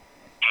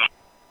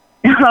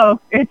 Oh,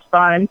 it's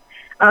fun.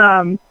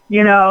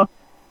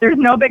 There's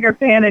no bigger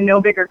fan and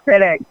no bigger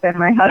critic than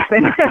my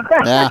husband.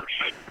 Yeah.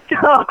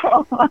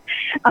 So,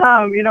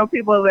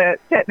 people that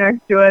sit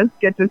next to us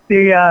get to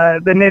see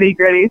the nitty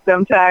gritty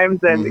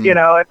sometimes. And,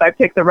 if I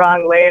pick the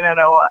wrong lane in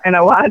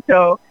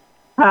Owasso,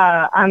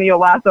 on the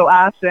Owasso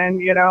option,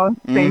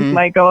 things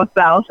might go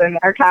south in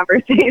our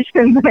conversations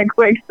in a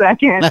quick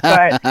second.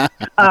 But,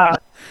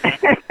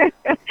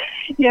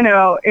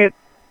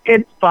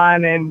 it's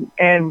fun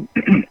and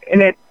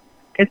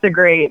it's a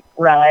great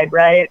ride,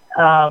 right?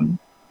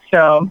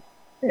 So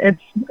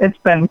it's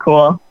been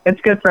cool. It's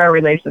good for our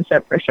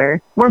relationship for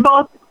sure. We're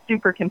both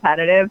super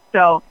competitive,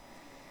 so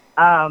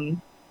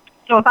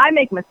if I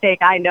make a mistake,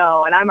 I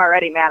know, and I'm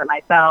already mad at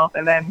myself.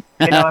 And then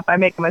if I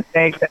make a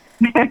mistake,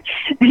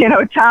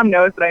 Tom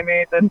knows that I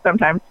made. Then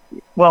sometimes,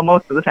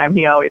 most of the time,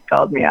 he always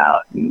calls me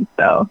out. And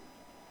so,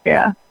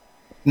 yeah.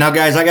 Now,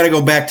 guys, I got to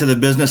go back to the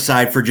business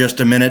side for just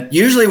a minute.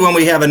 Usually, when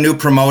we have a new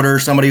promoter,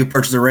 somebody who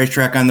purchases a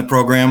racetrack on the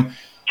program,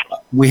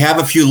 we have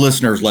a few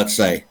listeners, let's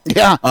say.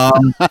 Yeah.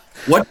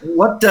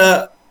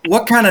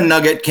 What kind of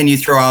nugget can you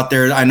throw out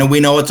there? We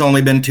know it's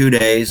only been 2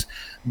 days,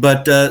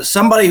 but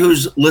somebody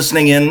who's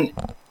listening in,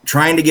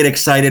 trying to get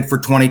excited for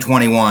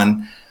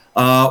 2021,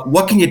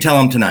 what can you tell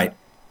them tonight?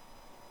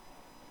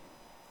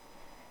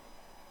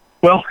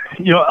 Well,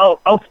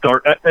 I'll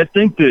start. I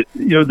think that,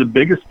 the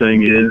biggest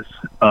thing is,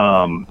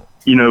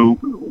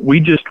 we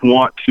just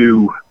want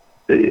to,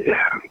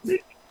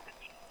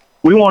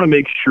 we want to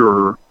make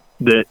sure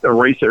that a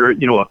racer,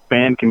 a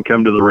fan can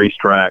come to the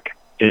racetrack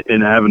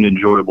and have an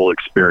enjoyable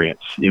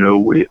experience.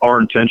 Our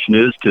intention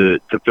is to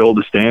fill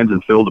the stands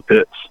and fill the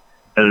pits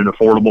at an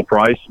affordable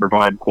price,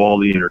 provide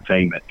quality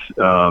entertainment.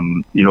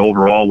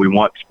 Overall, we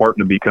want Spartan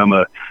to become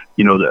a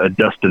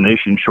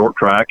destination short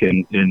track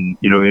in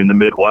the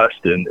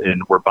Midwest,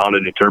 and we're bound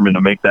and determined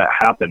to make that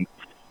happen.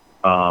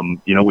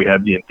 We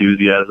have the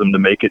enthusiasm to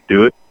make it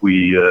do it.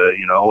 We,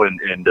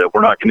 and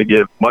we're not going to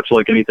give, much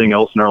like anything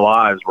else in our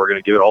lives, we're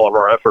going to give it all of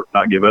our effort,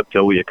 not give up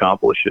till we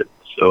accomplish it.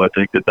 So I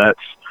think that's,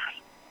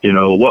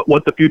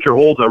 what the future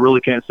holds, I really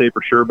can't say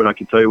for sure, but I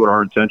can tell you what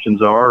our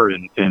intentions are.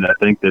 And I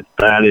think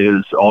that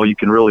is all you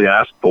can really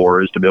ask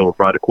for, is to be able to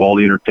provide a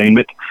quality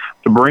entertainment,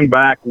 to bring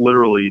back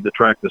literally the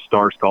track the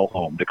stars call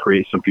home, to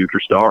create some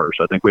future stars.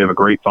 I think we have a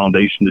great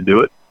foundation to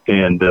do it.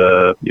 And,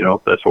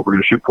 that's what we're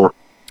going to shoot for.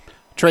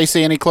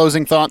 Tracy, any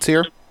closing thoughts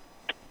here?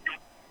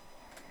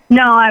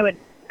 No, I would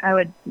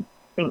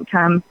think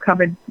Tom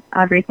covered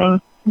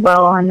everything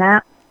well on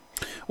that.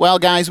 Well,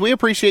 guys, we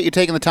appreciate you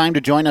taking the time to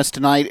join us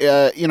tonight.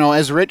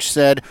 As Rich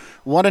said,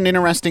 what an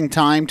interesting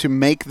time to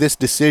make this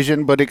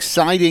decision, but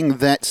exciting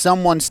that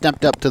someone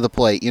stepped up to the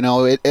plate.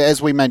 As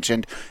we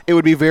mentioned, it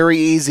would be very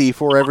easy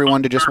for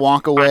everyone to just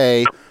walk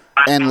away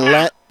and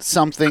let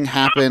something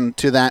happen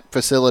to that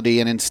facility.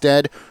 And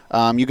instead,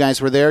 you guys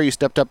were there, you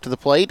stepped up to the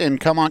plate, and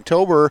come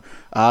October,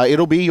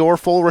 it'll be your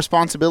full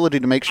responsibility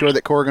to make sure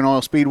that Corrigan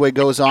Oil Speedway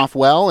goes off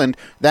well. And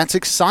that's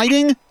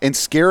exciting and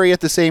scary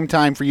at the same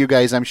time for you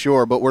guys, I'm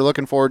sure. But we're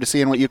looking forward to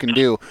seeing what you can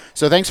do.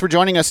 So thanks for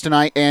joining us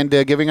tonight and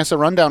giving us a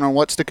rundown on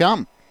what's to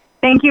come.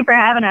 Thank you for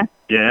having us.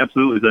 Yeah,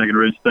 absolutely. Thank you,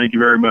 Rich. Thank you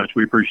very much.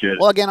 We appreciate it.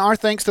 Well, again, our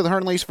thanks to the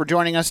Hernleys for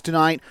joining us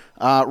tonight.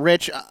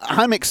 Rich,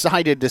 I'm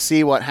excited to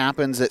see what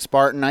happens at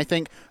Spartan. At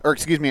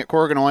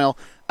Corrigan Oil.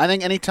 I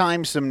think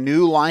anytime some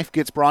new life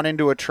gets brought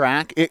into a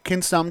track, it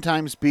can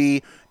sometimes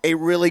be a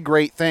really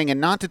great thing. And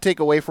not to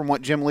take away from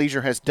what Jim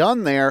Leisure has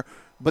done there,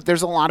 but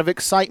there's a lot of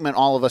excitement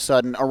all of a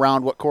sudden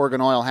around what Corrigan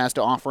Oil has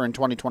to offer in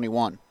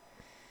 2021.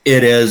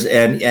 It is,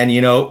 and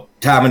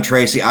Tom and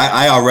Tracy,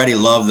 I already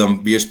love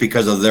them just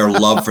because of their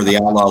love for the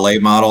Outlaw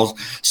late models.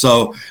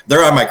 So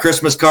they're on my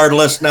Christmas card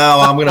list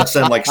now. I'm going to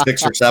send like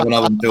 6 or 7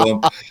 of them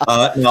to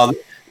them.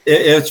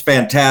 It's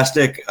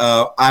fantastic.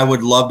 I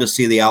would love to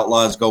see the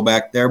Outlaws go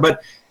back there,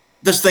 but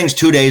this thing's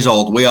 2 days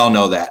old. We all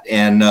know that,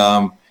 and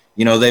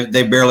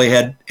they barely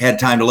had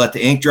time to let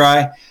the ink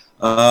dry.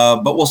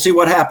 But we'll see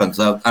what happens.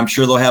 I'm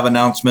sure they'll have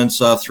announcements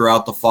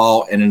throughout the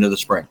fall and into the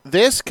spring.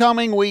 This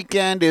coming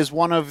weekend is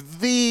one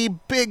of the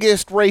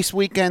biggest race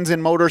weekends in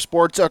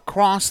motorsports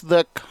across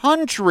the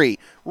country.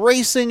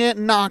 Racing at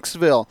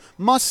Knoxville.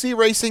 Must-see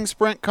racing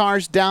sprint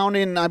cars down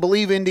in, I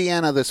believe,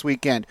 Indiana this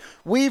weekend.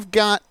 We've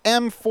got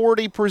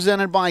M40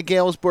 presented by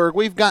Galesburg.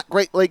 We've got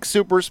Great Lakes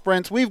Super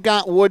Sprints. We've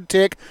got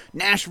Woodtick.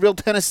 Nashville,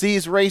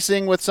 Tennessee's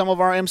racing with some of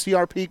our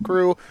MCRP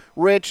crew.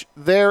 Rich,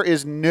 there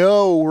is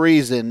no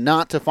reason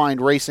not to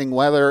find racing,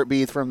 whether it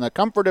be from the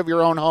comfort of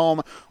your own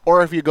home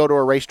or if you go to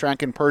a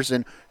racetrack in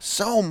person.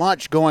 So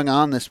much going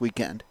on this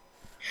weekend.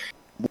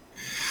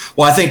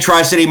 Well, I think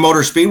Tri-City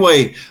Motor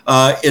Speedway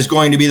is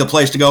going to be the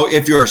place to go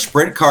if you're a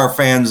sprint car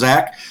fan,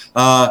 Zach.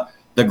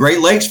 The Great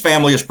Lakes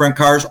family of sprint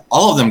cars,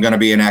 all of them going to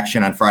be in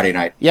action on Friday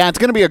night. Yeah, it's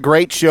going to be a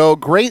great show.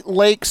 Great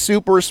Lakes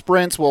Super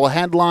Sprints will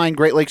headline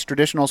Great Lakes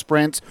Traditional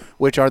Sprints,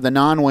 which are the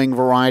non-wing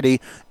variety,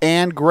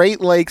 and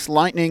Great Lakes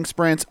Lightning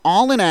Sprints,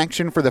 all in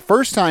action for the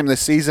first time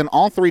this season.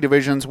 All 3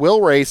 divisions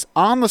will race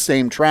on the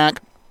same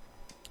track.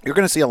 You're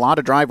going to see a lot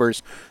of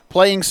drivers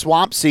playing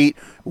swap seat.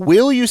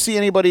 Will you see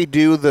anybody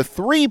do the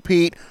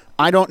three-peat?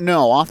 I don't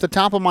know. Off the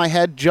top of my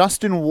head,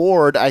 Justin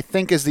Ward, I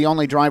think, is the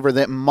only driver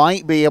that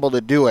might be able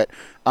to do it.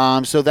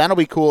 So that'll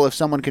be cool if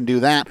someone can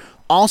do that.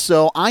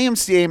 Also,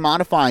 IMCA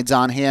Modifieds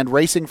on hand,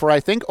 racing for, I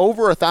think,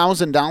 over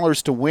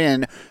 $1,000 to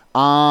win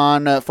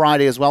on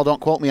Friday as well. Don't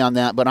quote me on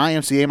that, but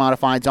IMCA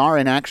Modifieds are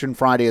in action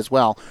Friday as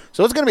well.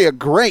 So it's going to be a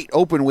great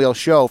open-wheel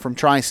show from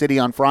Tri-City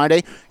on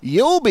Friday.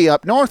 You'll be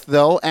up north,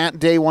 though, at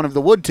day 1 of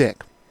the Woodtick.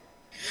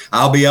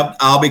 I'll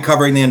be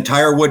covering the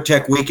entire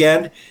Woodtick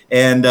weekend,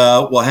 and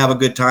we'll have a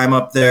good time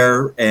up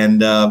there,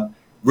 and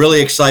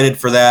really excited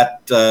for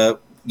that.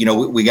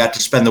 We got to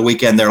spend the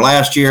weekend there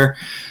last year.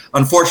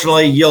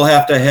 Unfortunately, you'll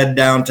have to head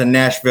down to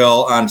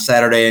Nashville on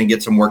Saturday and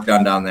get some work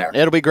done down there.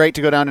 It'll be great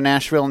to go down to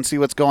Nashville and see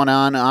what's going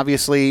on.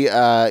 Obviously,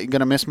 going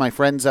to miss my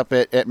friends up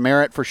at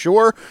Merritt for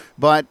sure.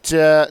 But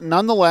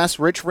nonetheless,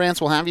 Rich France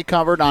will have you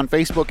covered on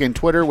Facebook and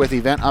Twitter with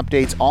event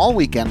updates all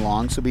weekend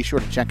long. So be sure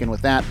to check in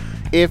with that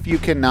if you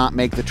cannot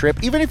make the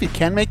trip. Even if you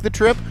can make the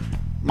trip,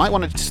 might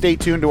want to stay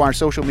tuned to our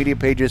social media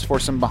pages for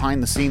some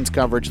behind-the-scenes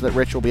coverage that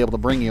Rich will be able to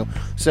bring you.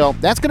 So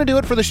that's going to do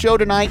it for the show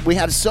tonight. We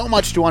had so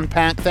much to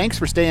unpack. Thanks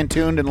for staying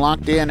tuned and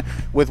locked in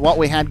with what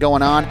we had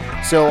going on.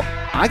 So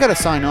I got to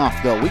sign off,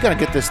 though. We got to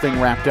get this thing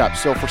wrapped up.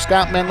 So for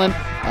Scott Menlin,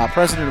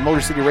 president of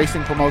Motor City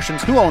Racing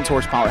Promotions, who owns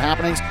Horsepower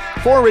Happenings,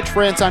 for Rich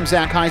France, I'm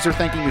Zach Heiser.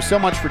 Thanking you so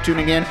much for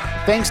tuning in.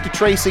 Thanks to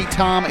Tracy,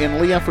 Tom,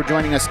 and Leah for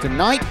joining us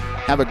tonight.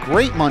 Have a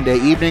great Monday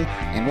evening,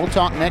 and we'll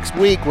talk next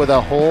week with a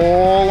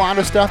whole lot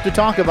of stuff to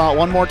talk about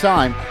one more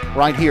time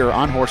right here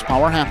on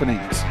Horsepower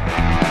Happenings.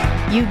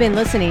 You've been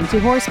listening to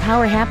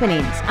Horsepower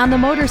Happenings on the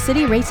Motor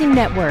City Racing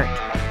Network.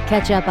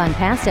 Catch up on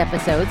past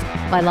episodes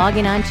by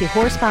logging on to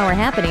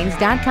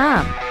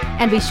horsepowerhappenings.com.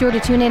 And be sure to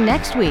tune in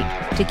next week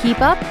to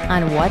keep up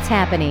on what's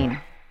happening.